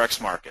the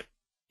Forex market?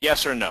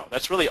 Yes or no?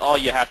 That's really all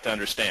you have to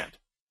understand.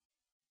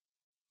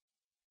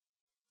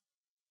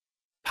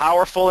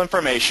 Powerful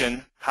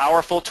information,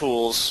 powerful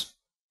tools,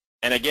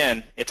 and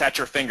again, it's at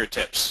your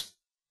fingertips.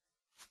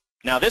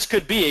 Now, this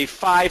could be a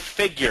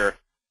 5-figure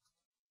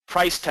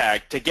price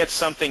tag to get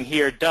something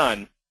here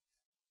done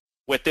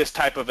with this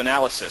type of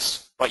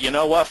analysis. But you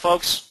know what,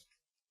 folks?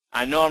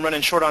 I know I'm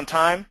running short on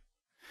time,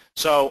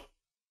 so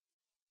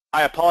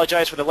I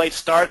apologize for the late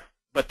start,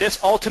 but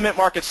this Ultimate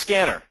Market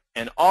Scanner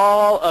and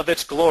all of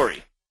its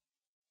glory,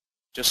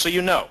 just so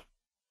you know,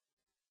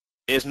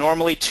 is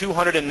normally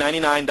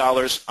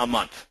 $299 a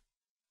month,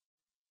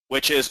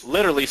 which is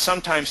literally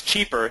sometimes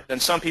cheaper than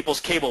some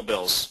people's cable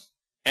bills.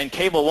 And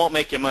cable won't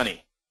make you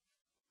money.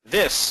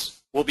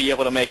 This will be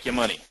able to make you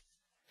money.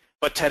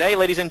 But today,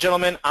 ladies and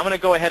gentlemen, I'm going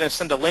to go ahead and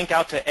send a link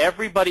out to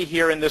everybody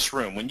here in this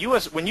room. When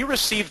you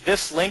receive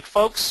this link,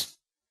 folks,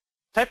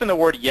 type in the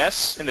word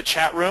yes in the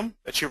chat room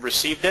that you've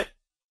received it.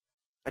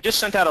 I just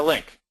sent out a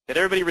link. Did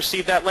everybody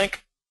receive that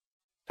link?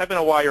 Type in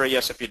a Y or a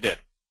yes if you did.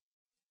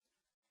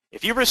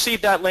 If you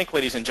received that link,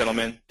 ladies and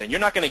gentlemen, then you're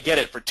not going to get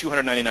it for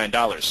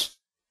 $299.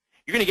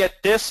 You're going to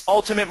get this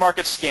Ultimate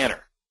Market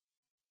Scanner,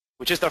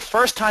 which is the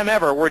first time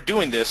ever we're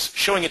doing this,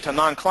 showing it to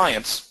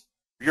non-clients.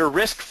 Your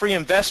risk-free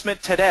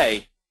investment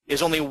today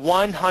is only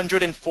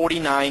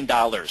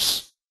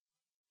 $149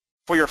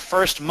 for your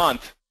first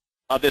month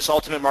of this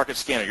Ultimate Market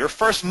Scanner. Your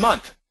first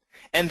month,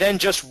 and then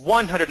just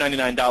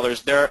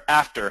 $199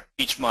 thereafter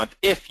each month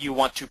if you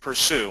want to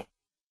pursue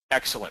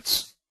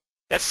excellence.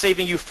 That's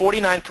saving you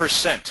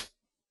 49%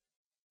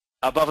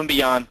 above and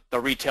beyond the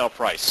retail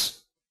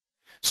price.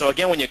 So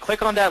again, when you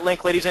click on that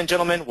link, ladies and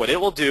gentlemen, what it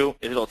will do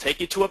is it'll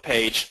take you to a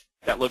page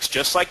that looks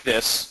just like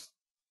this,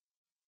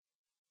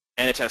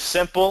 and it's as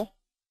simple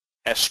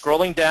as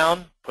scrolling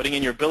down, putting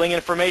in your billing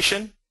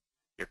information,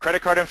 your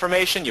credit card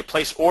information, you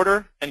place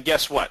order, and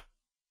guess what?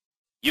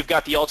 You've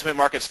got the Ultimate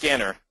Market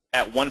Scanner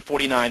at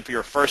 $149 for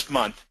your first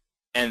month,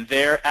 and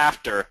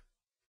thereafter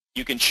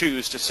you can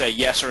choose to say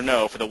yes or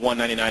no for the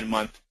 $199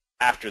 month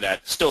after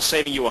that, still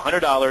saving you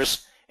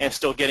 $100 and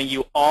still getting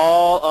you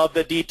all of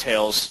the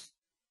details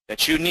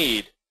that you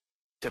need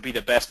to be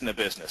the best in the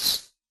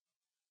business.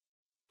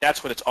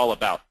 That's what it's all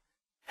about,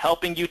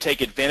 helping you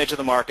take advantage of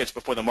the markets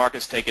before the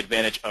markets take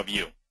advantage of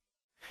you.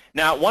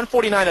 Now,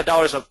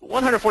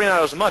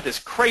 $149 a month is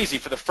crazy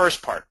for the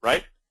first part,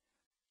 right?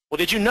 Well,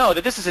 did you know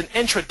that this is an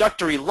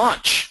introductory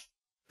launch?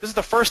 This is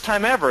the first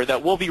time ever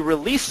that we'll be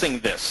releasing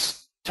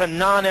this to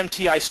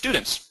non-MTI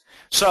students.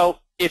 So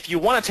if you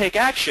want to take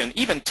action,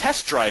 even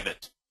test drive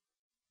it.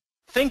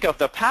 Think of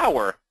the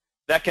power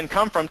that can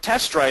come from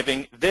test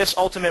driving this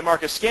Ultimate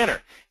Market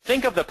Scanner.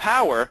 Think of the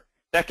power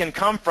that can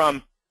come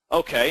from,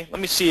 okay, let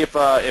me see if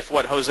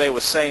what Jose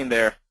was saying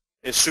there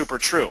is super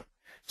true.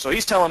 So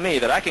he's telling me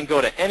that I can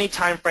go to any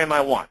time frame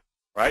I want,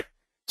 right?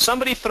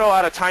 Somebody throw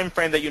out a time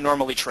frame that you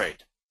normally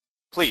trade.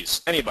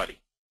 Please, anybody.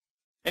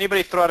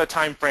 Anybody throw out a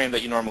time frame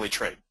that you normally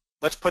trade.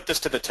 Let's put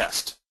this to the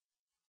test.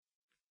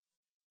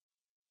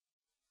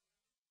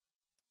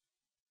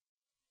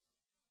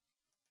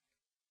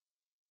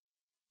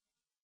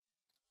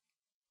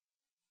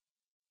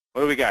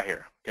 What do we got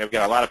here? Okay, we've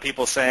got a lot of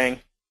people saying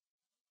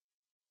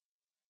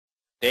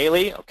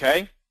daily,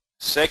 okay,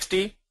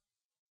 60,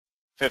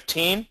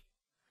 15.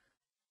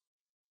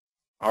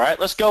 All right,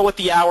 let's go with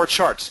the hour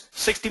charts.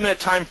 60-minute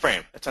time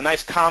frame. It's a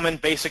nice common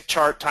basic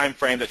chart time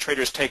frame that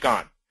traders take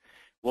on.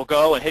 We'll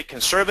go and hit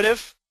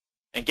conservative,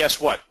 and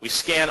guess what? We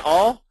scan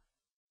all.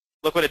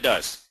 Look what it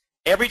does.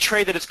 Every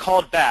trade that it's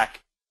called back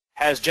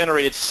has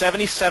generated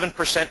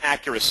 77%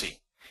 accuracy.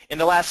 In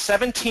the last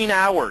 17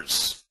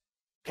 hours,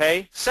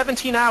 okay,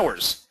 17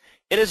 hours,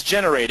 it has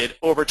generated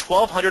over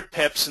 1,200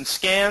 pips in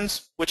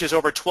scans, which is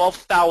over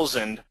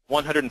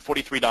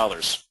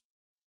 $12,143.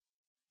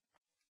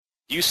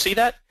 Do you see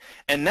that?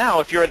 And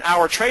now, if you're an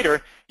hour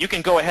trader, you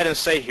can go ahead and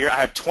say here, I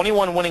have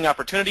 21 winning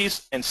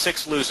opportunities and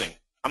 6 losing.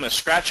 I'm going to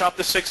scratch off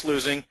the 6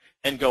 losing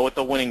and go with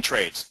the winning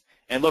trades.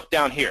 And look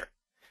down here.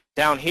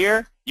 Down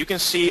here, you can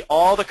see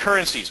all the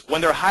currencies.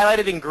 When they're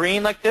highlighted in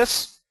green like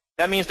this,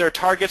 that means their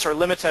targets or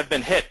limits have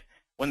been hit.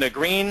 When the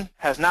green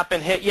has not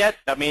been hit yet,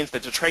 that means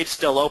that the trade's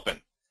still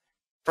open.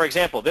 For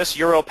example, this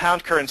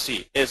euro-pound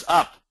currency is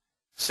up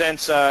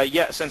since,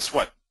 since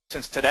what?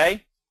 Since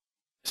today?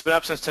 It's been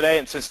up since today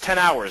and since 10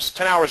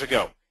 hours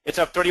ago. It's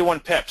up 31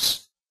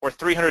 pips or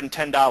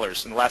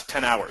 $310 in the last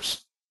 10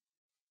 hours.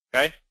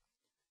 Okay?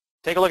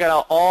 Take a look at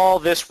how all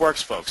this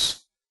works,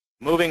 folks.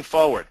 Moving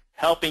forward,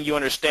 helping you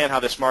understand how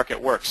this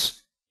market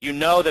works. You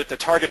know that the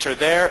targets are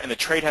there and the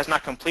trade has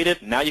not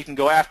completed. Now you can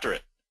go after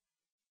it.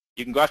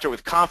 You can go after it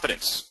with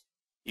confidence.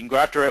 You can go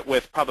after it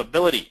with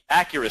probability,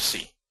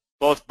 accuracy,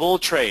 both bull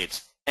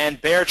trades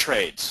and bear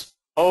trades,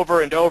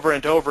 over and over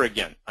and over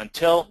again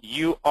until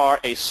you are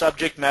a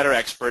subject matter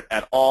expert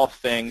at all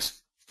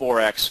things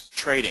Forex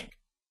trading.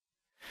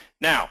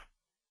 Now,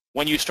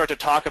 when you start to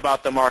talk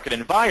about the market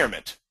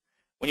environment,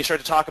 when you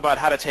start to talk about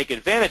how to take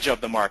advantage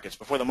of the markets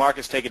before the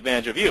markets take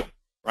advantage of you,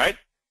 right?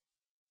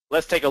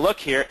 Let's take a look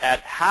here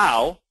at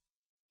how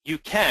you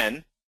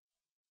can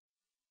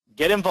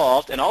get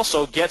involved and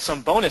also get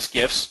some bonus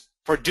gifts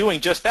for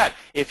doing just that.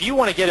 If you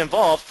want to get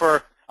involved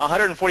for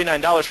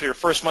 $149 for your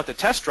first month to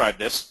test drive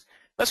this,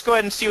 let's go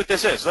ahead and see what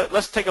this is.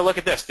 Let's take a look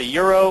at this, the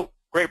Euro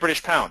Great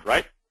British Pound,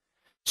 right?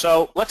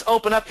 So let's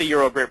open up the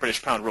Euro Great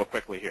British Pound real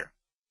quickly here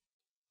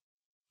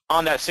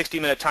on that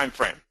 60-minute time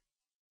frame,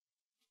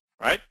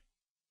 right?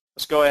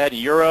 Let's go ahead,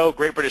 Euro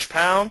Great British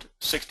Pound,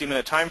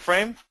 60-minute time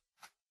frame.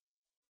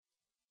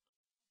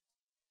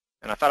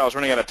 And I thought I was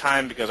running out of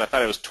time because I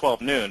thought it was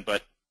 12 noon,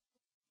 but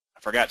I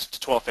forgot it's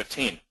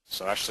 12:15,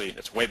 so actually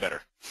it's way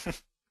better.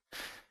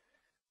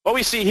 What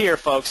we see here,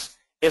 folks,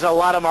 is a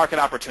lot of market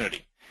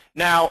opportunity.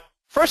 Now,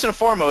 first and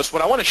foremost,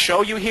 what I want to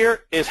show you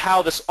here is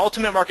how this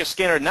Ultimate Market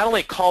Scanner not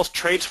only calls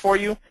trades for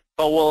you,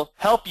 but will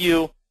help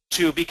you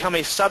to become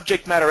a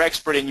subject matter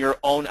expert in your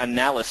own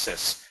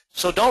analysis.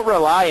 So don't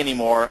rely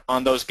anymore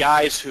on those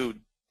guys who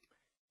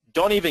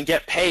don't even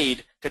get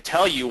paid to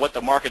tell you what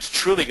the market's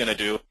truly going to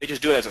do. They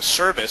just do it as a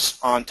service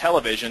on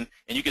television,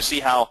 and you can see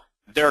how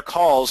their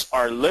calls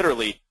are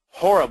literally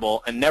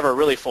horrible and never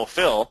really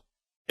fulfill.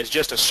 It's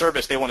just a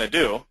service they want to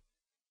do,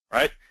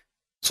 right?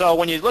 So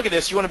when you look at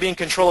this, you want to be in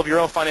control of your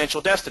own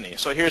financial destiny.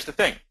 So here's the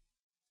thing.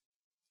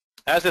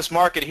 As this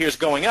market here is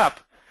going up,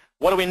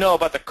 what do we know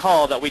about the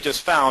call that we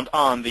just found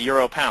on the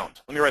euro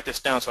pound? Let me write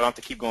this down so I don't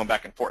have to keep going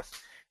back and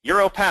forth.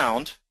 Euro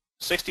pound,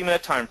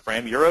 60-minute time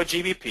frame, euro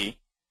GBP,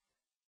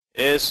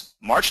 is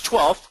March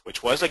 12th,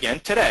 which was,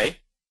 again, today,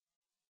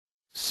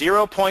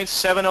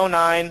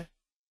 0.7090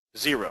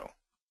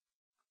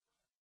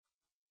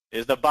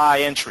 is the buy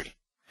entry.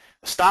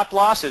 The stop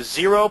loss is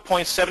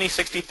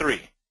 0.7063.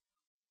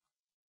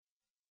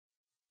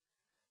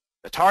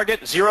 The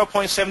target,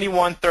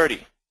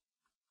 0.7130.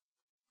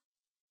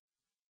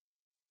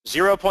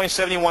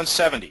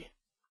 0.7170.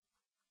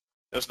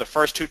 Those are the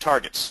first two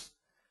targets.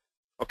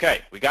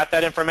 Okay, we got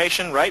that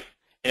information, right?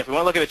 And if we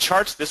want to look at the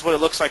charts, this is what it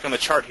looks like on the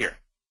chart here.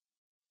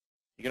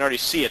 You can already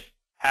see it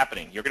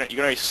happening. You can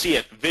already see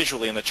it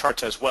visually in the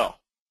charts as well.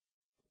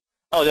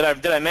 Oh,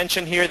 did I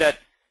mention here that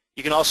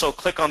you can also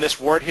click on this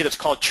word here that's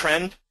called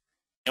trend?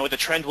 And what the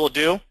trend will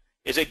do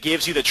is it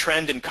gives you the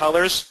trend in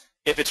colors.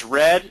 If it's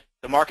red,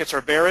 the markets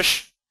are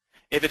bearish.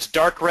 If it's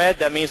dark red,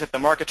 that means that the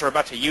markets are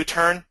about to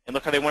U-turn. And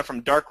look how they went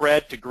from dark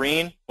red to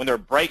green. When they're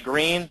bright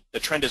green, the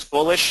trend is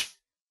bullish.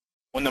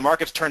 When the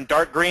markets turn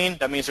dark green,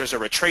 that means there's a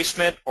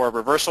retracement or a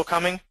reversal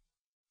coming.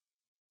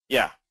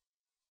 Yeah,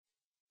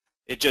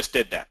 it just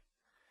did that.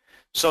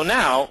 So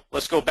now,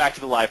 let's go back to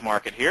the live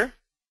market here.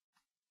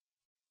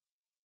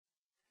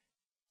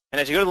 And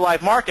as you go to the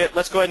live market,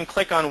 let's go ahead and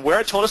click on where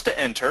it told us to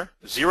enter,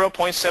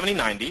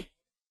 0.7090.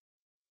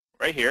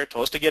 Right here, it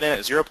told us to get in at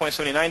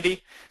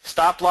 0.7090.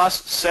 Stop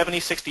loss,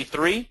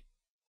 7063.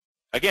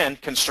 Again,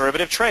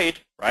 conservative trade,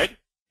 right? If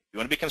you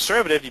want to be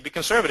conservative, you be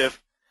conservative.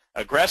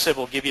 Aggressive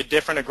will give you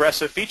different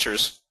aggressive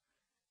features.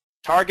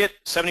 Target,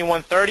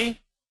 7130.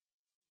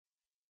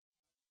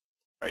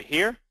 Right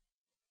here.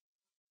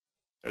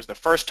 There's the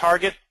first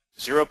target,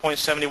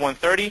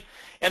 0.7130.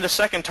 And the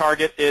second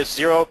target is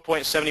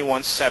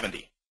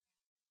 0.7170.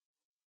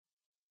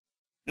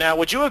 Now,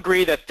 would you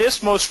agree that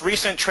this most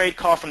recent trade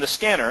call from the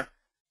scanner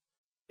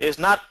is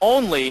not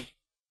only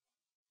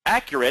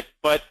accurate,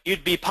 but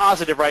you'd be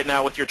positive right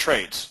now with your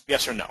trades?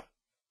 Yes or no?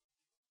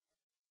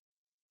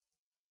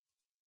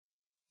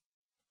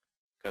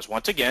 Because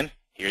once again,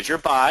 here's your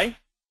buy.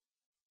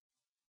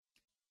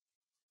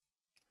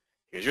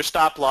 Here's your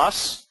stop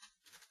loss.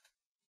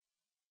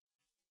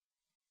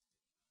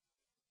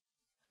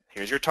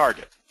 Here's your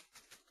target.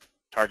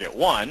 Target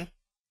 1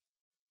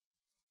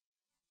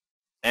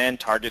 and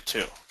target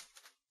 2.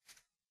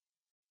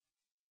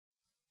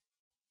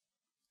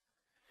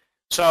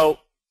 So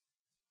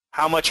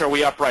how much are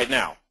we up right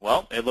now?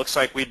 Well, it looks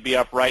like we'd be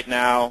up right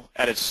now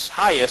at its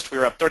highest. We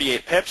were up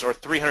 38 pips or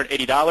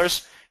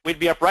 $380. We'd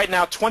be up right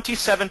now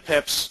 27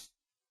 pips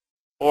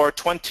or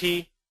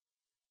 27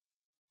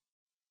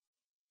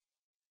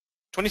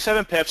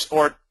 pips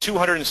or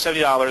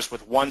 $270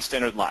 with one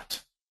standard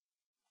lot.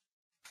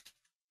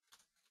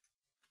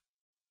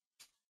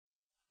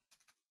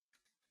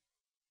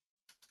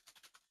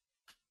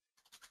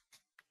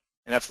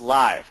 And that's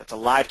live. That's a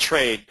live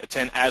trade. It's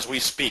in as we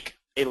speak.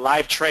 A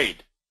live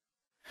trade.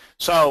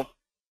 So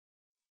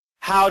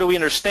how do we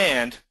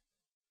understand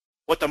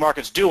what the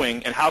market's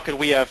doing, and how could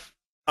we have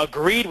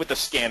agreed with the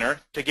scanner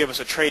to give us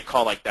a trade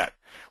call like that?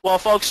 Well,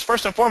 folks,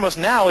 first and foremost,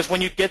 now is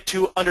when you get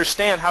to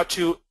understand how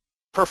to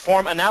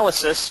perform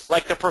analysis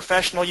like the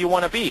professional you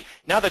want to be.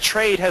 Now the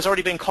trade has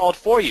already been called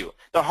for you.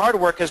 The hard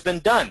work has been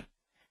done.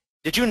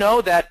 Did you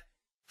know that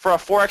for a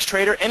Forex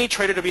trader, any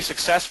trader to be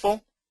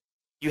successful,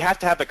 you have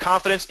to have the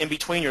confidence in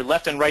between your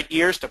left and right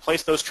ears to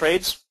place those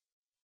trades?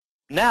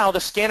 Now the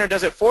scanner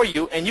does it for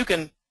you, and you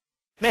can,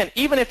 man,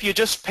 even if you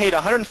just paid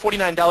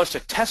 $149 to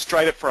test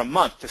drive it for a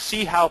month to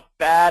see how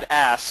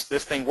badass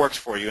this thing works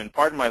for you, and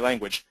pardon my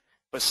language,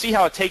 but see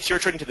how it takes your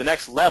trading to the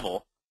next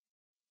level,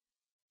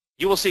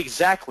 you will see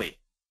exactly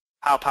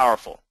how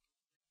powerful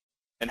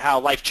and how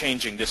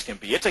life-changing this can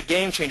be. It's a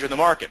game changer in the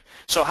market.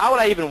 So how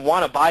would I even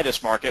want to buy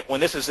this market when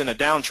this is in a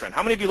downtrend?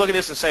 How many of you look at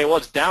this and say, well,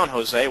 it's down,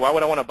 Jose. Why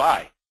would I want to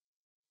buy?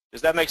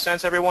 Does that make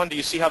sense, everyone? Do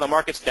you see how the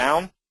market's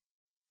down?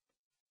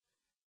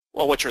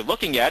 Well, what you're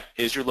looking at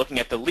is you're looking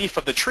at the leaf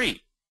of the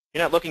tree.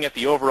 You're not looking at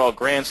the overall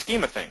grand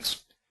scheme of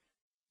things.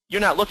 You're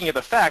not looking at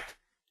the fact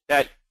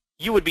that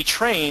you would be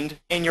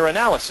trained in your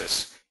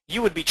analysis.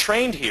 You would be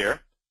trained here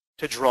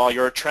to draw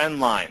your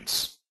trend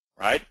lines,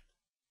 right?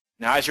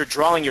 Now, as you're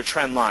drawing your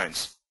trend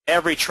lines,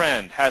 every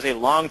trend has a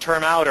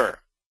long-term outer,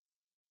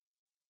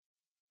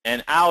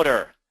 an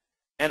outer,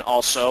 and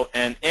also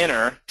an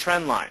inner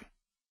trend line.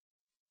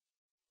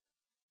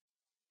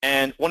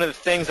 And one of the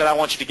things that I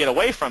want you to get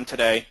away from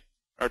today,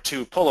 or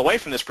to pull away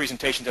from this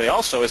presentation today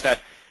also, is that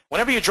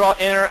whenever you draw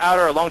inner,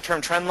 outer, or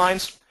long-term trend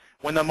lines,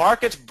 when the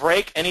markets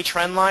break any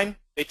trend line,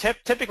 they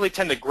typically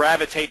tend to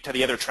gravitate to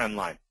the other trend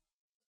line.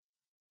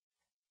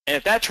 And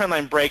if that trend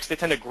line breaks, they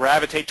tend to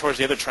gravitate towards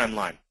the other trend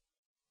line.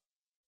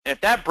 And if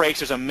that breaks,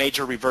 there's a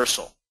major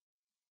reversal.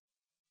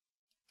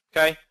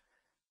 Okay?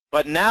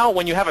 But now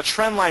when you have a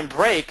trend line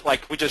break,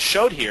 like we just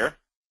showed here,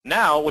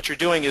 now what you're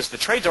doing is the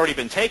trade's already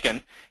been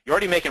taken, you're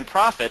already making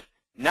profit,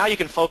 now you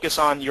can focus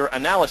on your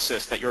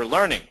analysis that you're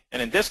learning. And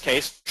in this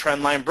case,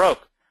 trend line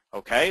broke.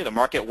 Okay, the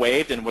market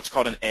waved in what's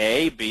called an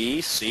A,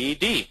 B, C,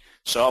 D.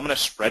 So I'm going to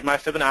spread my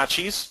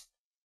Fibonacci's.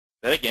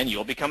 Then again,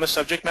 you'll become a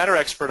subject matter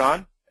expert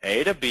on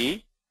A to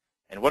B.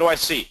 And what do I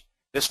see?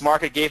 This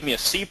market gave me a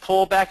C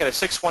pullback at a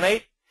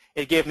 618.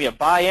 It gave me a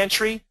buy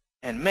entry.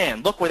 And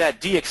man, look where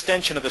that D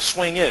extension of the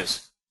swing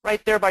is.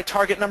 Right there by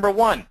target number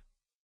 1.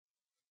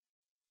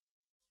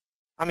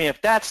 I mean,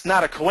 if that's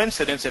not a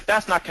coincidence, if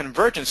that's not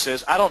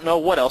convergences, I don't know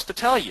what else to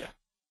tell you.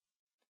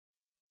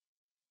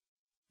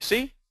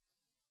 See?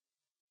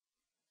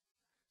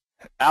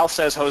 Al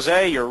says,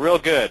 Jose, you're real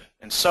good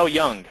and so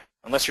young,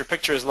 unless your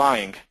picture is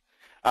lying.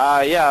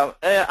 Yeah,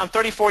 I'm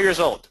 34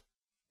 years old.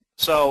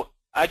 So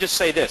I just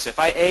say this. If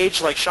I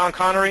age like Sean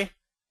Connery,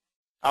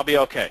 I'll be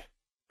okay.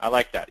 I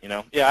like that, you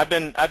know. Yeah, I've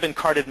been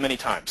carded many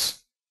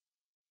times.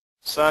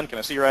 Son, can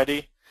I see your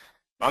ID?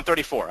 I'm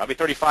 34. I'll be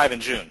 35 in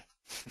June.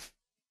 What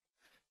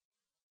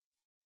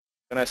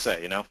can I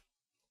say, you know?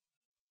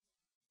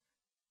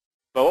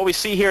 But what we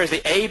see here is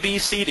the A, B,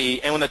 C,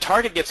 D, and when the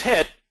target gets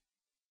hit,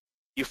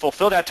 you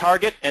fulfill that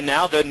target, and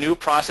now the new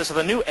process of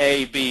the new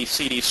A, B,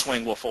 C, D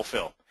swing will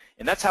fulfill.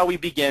 And that's how we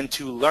begin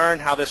to learn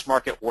how this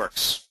market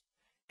works.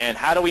 And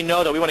how do we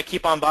know that we want to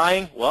keep on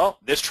buying? Well,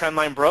 this trend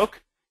line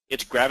broke.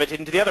 It's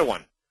gravitating to the other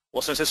one.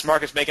 Well, since this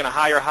market's making a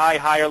higher high,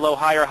 higher low,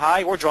 higher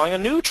high, we're drawing a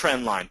new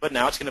trend line. But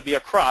now it's going to be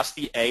across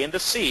the A and the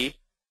C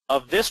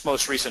of this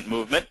most recent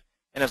movement.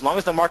 And as long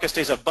as the market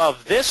stays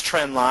above this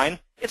trend line,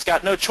 it's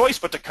got no choice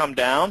but to come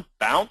down,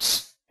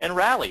 bounce, and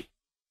rally.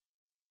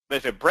 But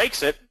if it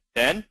breaks it,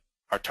 then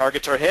our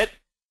targets are hit,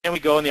 and we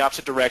go in the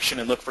opposite direction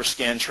and look for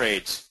scan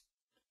trades.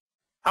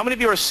 How many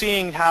of you are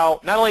seeing how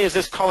not only is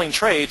this calling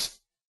trades,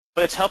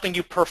 but it's helping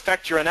you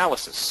perfect your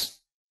analysis?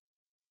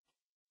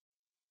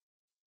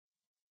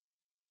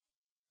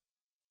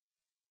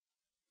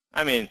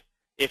 I mean,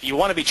 if you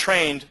want to be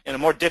trained in a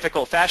more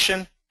difficult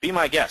fashion, be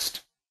my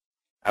guest.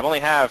 I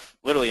only have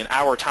literally an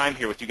hour time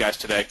here with you guys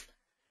today,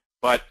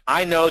 but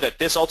I know that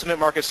this Ultimate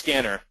Market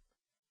Scanner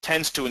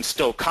tends to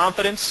instill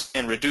confidence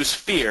and reduce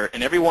fear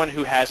in everyone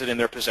who has it in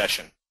their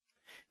possession.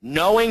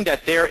 Knowing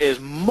that there is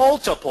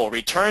multiple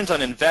returns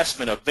on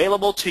investment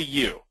available to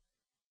you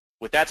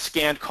with that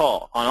scanned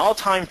call on all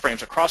time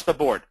frames across the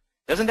board,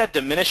 doesn't that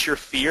diminish your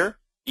fear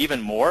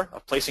even more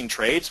of placing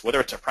trades, whether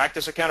it's a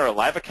practice account or a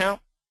live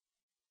account?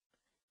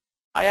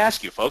 I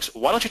ask you, folks,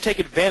 why don't you take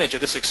advantage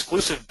of this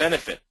exclusive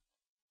benefit,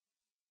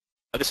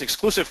 of this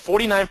exclusive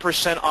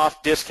 49%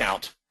 off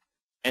discount,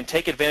 and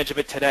take advantage of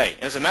it today?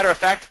 And as a matter of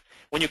fact,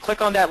 when you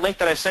click on that link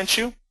that I sent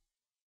you,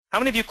 how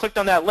many of you clicked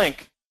on that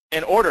link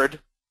and ordered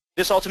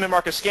this Ultimate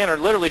Market Scanner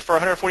literally for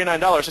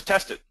 $149 to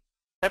test it?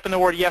 Type in the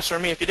word yes or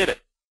me if you did it.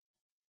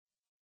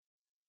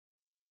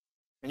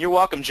 And you're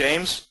welcome,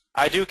 James.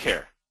 I do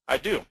care. I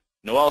do.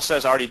 Noel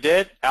says I already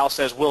did. Al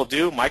says will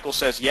do. Michael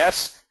says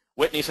yes.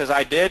 Whitney says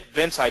I did.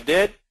 Vince, I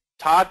did.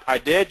 Todd, I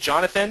did.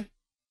 Jonathan,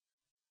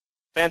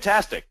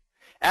 fantastic.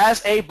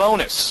 As a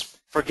bonus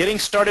for getting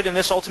started in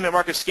this Ultimate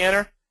Market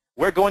Scanner,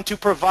 we're going to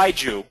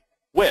provide you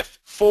with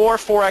 4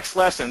 Forex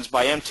lessons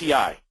by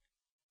MTI.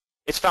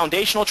 It's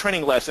foundational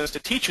training lessons to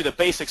teach you the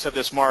basics of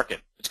this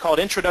market. It's called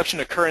Introduction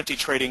to Currency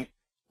Trading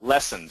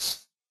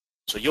Lessons.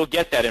 So you'll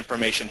get that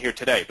information here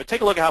today. But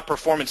take a look at how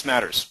performance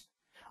matters.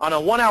 On a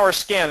 1-hour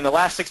scan in the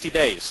last 60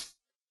 days,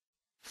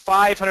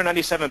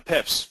 597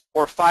 pips,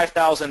 or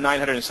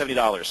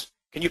 $5,970.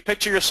 Can you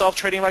picture yourself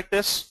trading like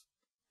this?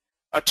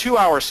 A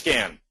 2-hour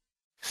scan,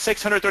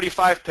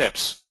 635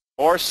 pips,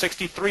 or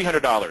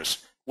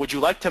 $6,300. Would you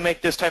like to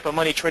make this type of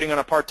money trading on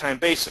a part-time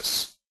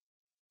basis?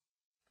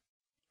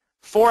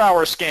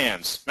 4-hour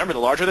scans. Remember, the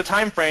larger the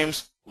time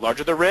frames,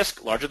 larger the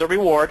risk, larger the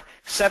reward.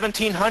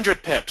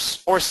 1,700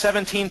 pips, or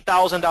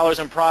 $17,000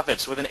 in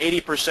profits with an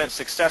 80%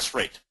 success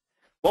rate.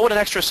 What would an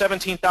extra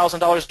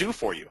 $17,000 do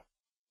for you?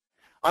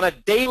 On a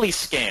daily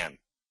scan,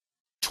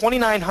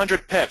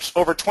 2,900 pips,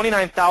 over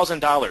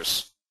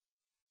 $29,000.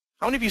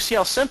 How many of you see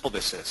how simple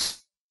this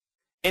is?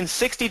 In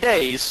 60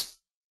 days,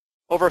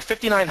 over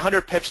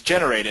 5,900 pips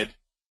generated.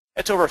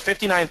 That's over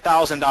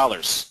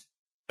 $59,000.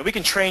 And we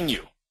can train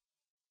you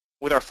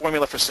with our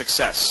formula for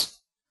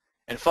success.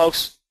 And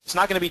folks, it's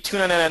not going to be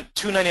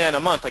 $2.99 a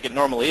month like it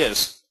normally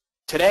is.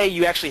 Today,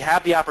 you actually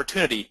have the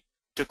opportunity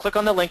to click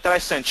on the link that I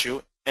sent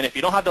you. And if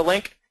you don't have the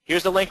link,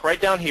 here's the link right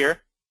down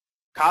here.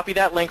 Copy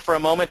that link for a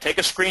moment, take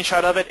a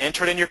screenshot of it,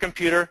 enter it in your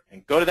computer,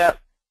 and go to that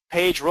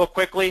page real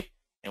quickly.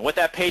 And what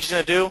that page is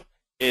going to do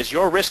is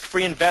your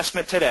risk-free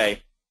investment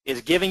today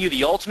is giving you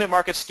the Ultimate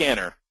Market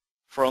Scanner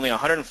for only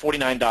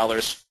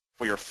 $149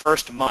 for your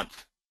first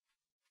month.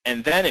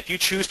 And then if you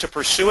choose to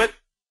pursue it,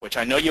 which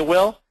I know you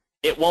will,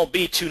 it won't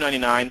be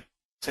 $2.99.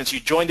 Since you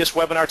joined this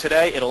webinar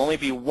today, it'll only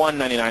be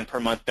 $1.99 per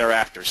month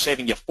thereafter,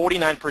 saving you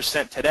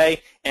 49%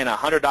 today and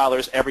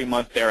 $100 every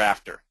month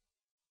thereafter.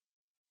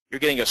 you're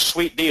getting a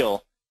sweet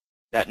deal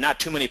that not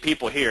too many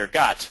people here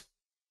got.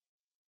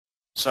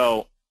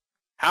 So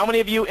how many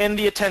of you in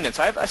the attendance?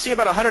 I see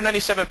about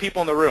 197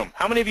 people in the room.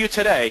 How many of you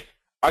today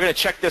are going to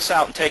check this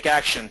out and take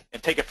action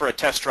and take it for a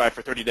test drive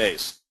for 30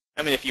 days?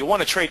 I mean, if you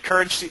want to trade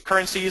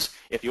currencies,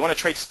 if you want to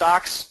trade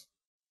stocks,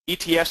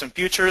 ETFs, and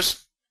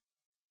futures,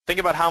 think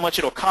about how much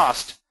it'll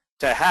cost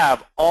to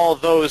have all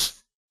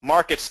those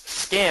markets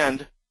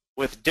scanned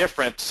with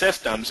different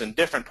systems and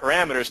different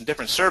parameters and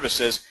different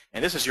services,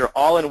 and this is your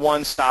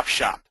all-in-one stop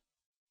shop.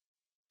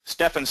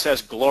 Stefan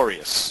says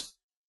glorious.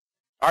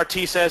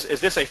 RT says,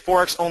 is this a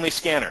Forex-only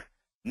scanner?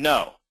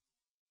 No.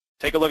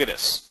 Take a look at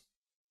this.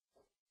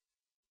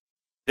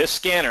 This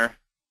scanner,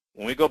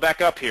 when we go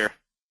back up here,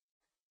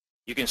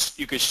 you can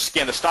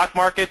scan the stock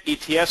market,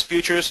 ETFs,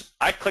 futures.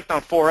 I clicked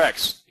on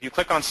Forex. If you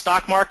click on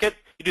stock market,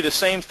 you do the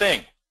same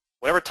thing.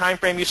 Whatever time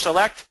frame you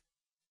select,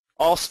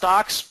 all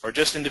stocks or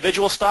just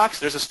individual stocks,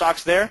 there's the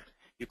stocks there.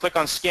 You click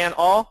on scan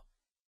all.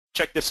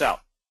 Check this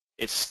out.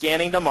 It's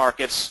scanning the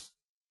markets,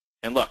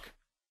 and look,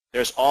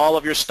 there's all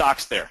of your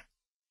stocks there.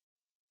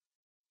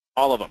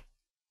 All of them.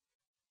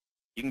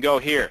 You can go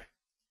here,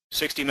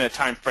 60-minute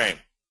time frame,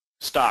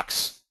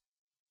 stocks.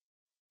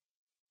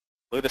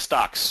 Look at the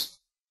stocks.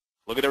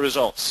 Look at the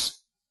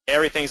results.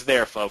 Everything's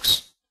there,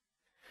 folks.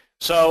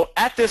 So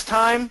at this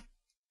time,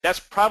 that's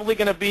probably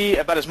going to be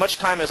about as much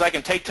time as I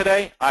can take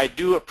today. I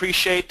do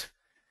appreciate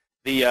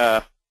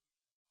the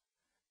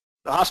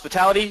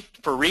hospitality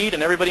for Reed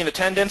and everybody in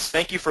attendance.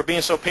 Thank you for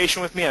being so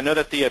patient with me. I know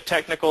that the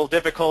technical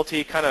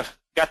difficulty kind of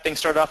got things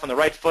started off on the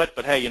right foot,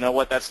 but hey, you know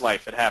what? That's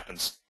life. It happens.